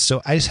of this.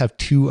 So I just have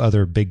two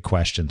other big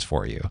questions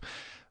for you.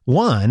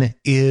 One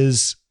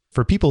is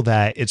for people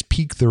that it's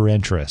piqued their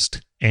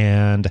interest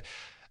and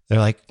they're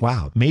like,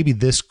 wow, maybe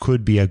this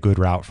could be a good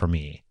route for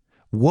me.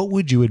 What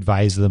would you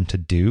advise them to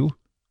do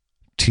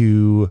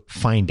to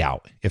find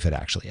out if it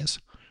actually is?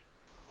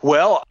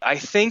 Well, I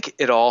think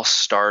it all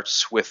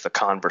starts with the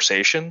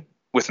conversation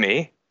with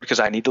me, because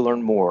I need to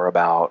learn more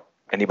about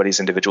anybody's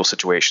individual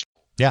situation.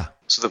 Yeah.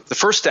 So the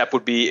first step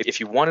would be,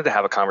 if you wanted to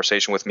have a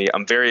conversation with me,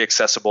 I'm very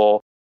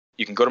accessible.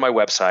 You can go to my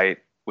website,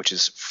 which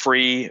is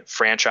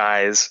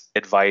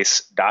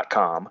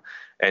freefranchiseadvice.com,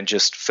 and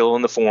just fill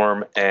in the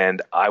form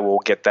and I will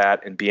get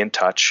that and be in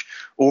touch.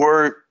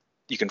 Or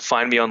you can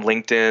find me on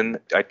LinkedIn.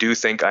 I do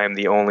think I am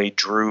the only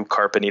Drew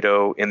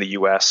Carpenito in the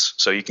US.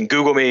 So you can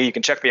Google me, you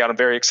can check me out. I'm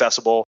very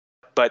accessible.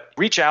 But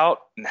reach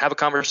out and have a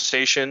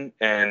conversation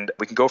and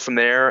we can go from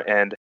there,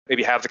 and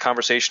maybe have the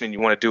conversation and you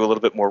want to do a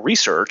little bit more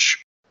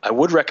research. I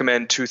would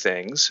recommend two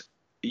things.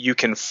 You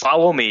can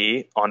follow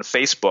me on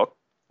Facebook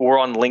or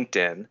on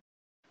LinkedIn,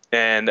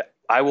 and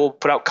I will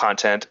put out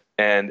content,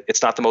 and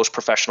it's not the most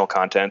professional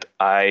content.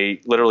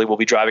 I literally will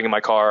be driving in my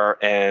car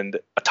and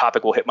a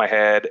topic will hit my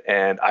head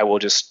and I will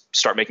just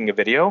start making a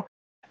video,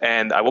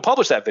 and I will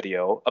publish that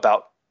video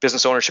about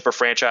business ownership or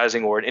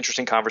franchising or an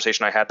interesting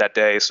conversation I had that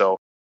day. So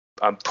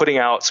I'm putting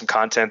out some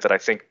content that I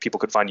think people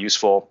could find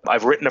useful.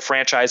 I've written a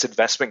franchise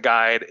investment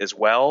guide as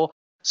well.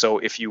 So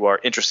if you are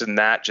interested in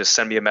that, just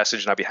send me a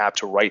message and I'd be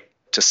happy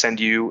to send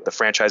you the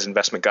franchise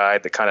investment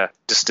guide that kind of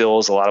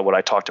distills a lot of what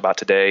I talked about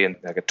today in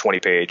like a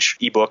 20-page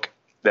ebook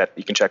that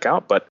you can check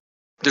out. But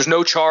there's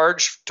no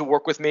charge to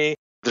work with me.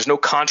 There's no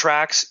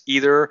contracts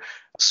either.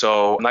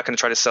 So I'm not going to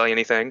try to sell you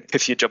anything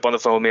if you jump on the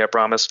phone with me, I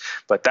promise.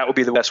 But that would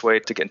be the best way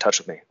to get in touch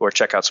with me or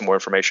check out some more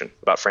information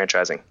about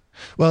franchising.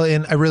 Well,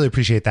 and I really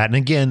appreciate that. And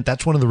again,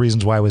 that's one of the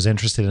reasons why I was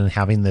interested in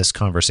having this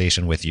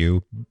conversation with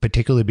you,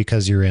 particularly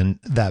because you're in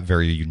that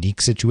very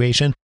unique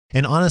situation.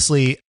 And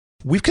honestly,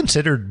 we've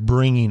considered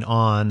bringing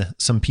on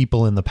some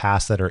people in the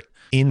past that are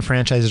in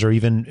franchises or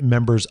even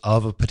members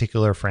of a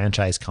particular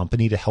franchise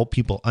company to help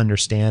people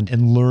understand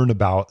and learn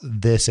about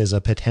this as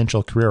a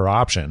potential career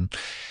option.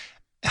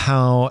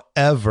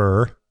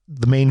 However,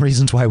 the main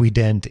reasons why we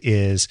didn't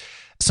is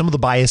some of the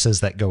biases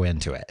that go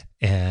into it.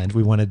 And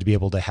we wanted to be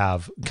able to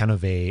have kind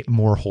of a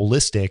more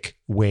holistic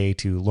way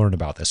to learn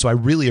about this. So I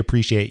really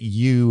appreciate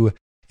you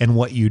and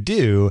what you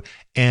do,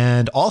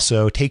 and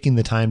also taking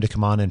the time to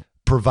come on and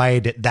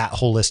provide that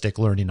holistic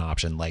learning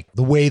option, like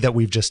the way that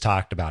we've just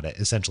talked about it.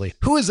 Essentially,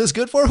 who is this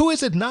good for? Who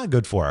is it not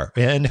good for?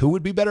 And who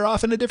would be better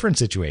off in a different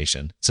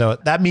situation? So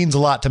that means a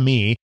lot to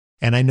me.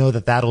 And I know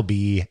that that'll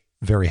be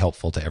very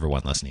helpful to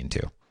everyone listening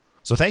too.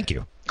 So thank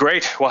you.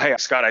 Great. Well, hey,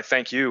 Scott, I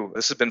thank you.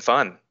 This has been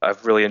fun.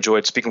 I've really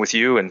enjoyed speaking with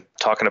you and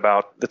talking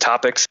about the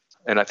topics.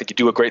 And I think you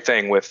do a great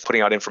thing with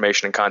putting out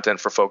information and content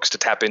for folks to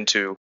tap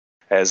into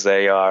as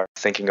they are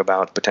thinking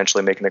about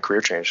potentially making a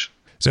career change.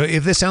 So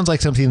if this sounds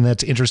like something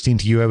that's interesting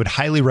to you, I would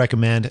highly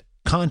recommend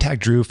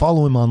contact Drew,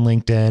 follow him on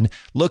LinkedIn,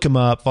 look him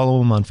up,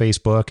 follow him on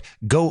Facebook,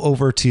 go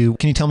over to,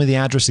 can you tell me the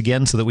address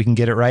again so that we can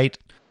get it right?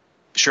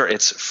 Sure.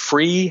 It's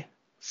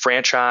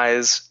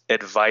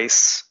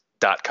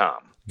freefranchiseadvice.com.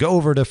 Go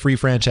over to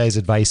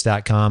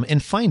freefranchiseadvice.com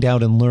and find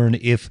out and learn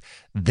if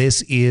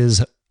this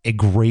is a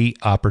great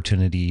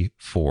opportunity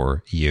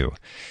for you.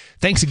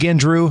 Thanks again,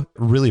 Drew.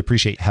 Really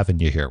appreciate having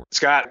you here.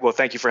 Scott, well,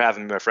 thank you for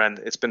having me, my friend.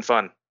 It's been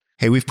fun.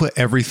 Hey, we've put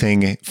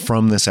everything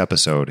from this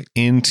episode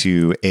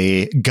into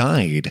a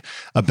guide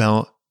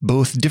about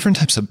both different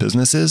types of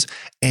businesses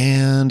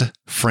and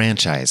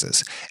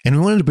franchises. And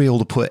we wanted to be able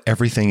to put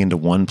everything into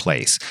one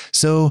place.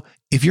 So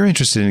if you're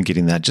interested in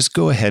getting that, just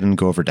go ahead and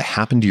go over to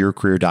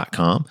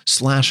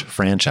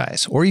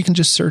happentoyourcareer.com/franchise, or you can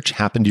just search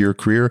Happen to Your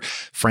Career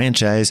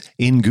franchise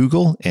in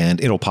Google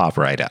and it'll pop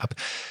right up.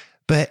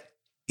 But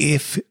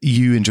if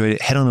you enjoyed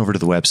it, head on over to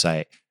the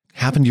website,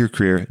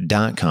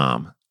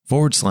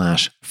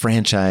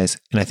 happentoyourcareer.com/franchise.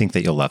 And I think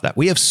that you'll love that.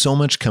 We have so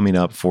much coming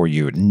up for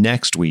you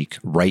next week,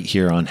 right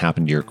here on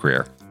Happen to Your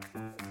Career.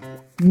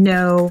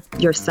 Know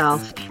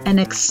yourself and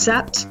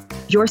accept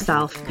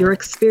yourself, your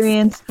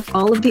experience,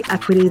 all of the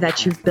equity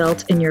that you've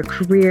built in your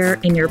career,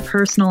 in your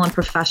personal and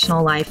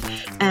professional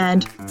life,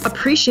 and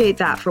appreciate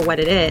that for what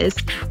it is.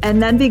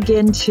 And then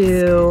begin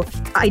to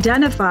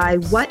identify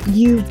what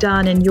you've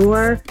done in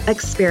your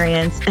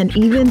experience and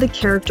even the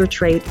character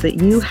traits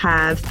that you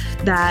have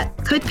that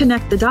could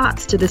connect the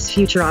dots to this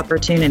future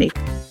opportunity.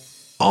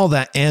 All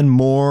that and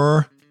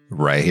more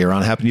right here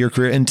on Happen to Your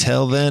Career.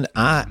 Until then,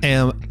 I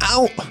am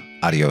out.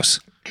 Adios.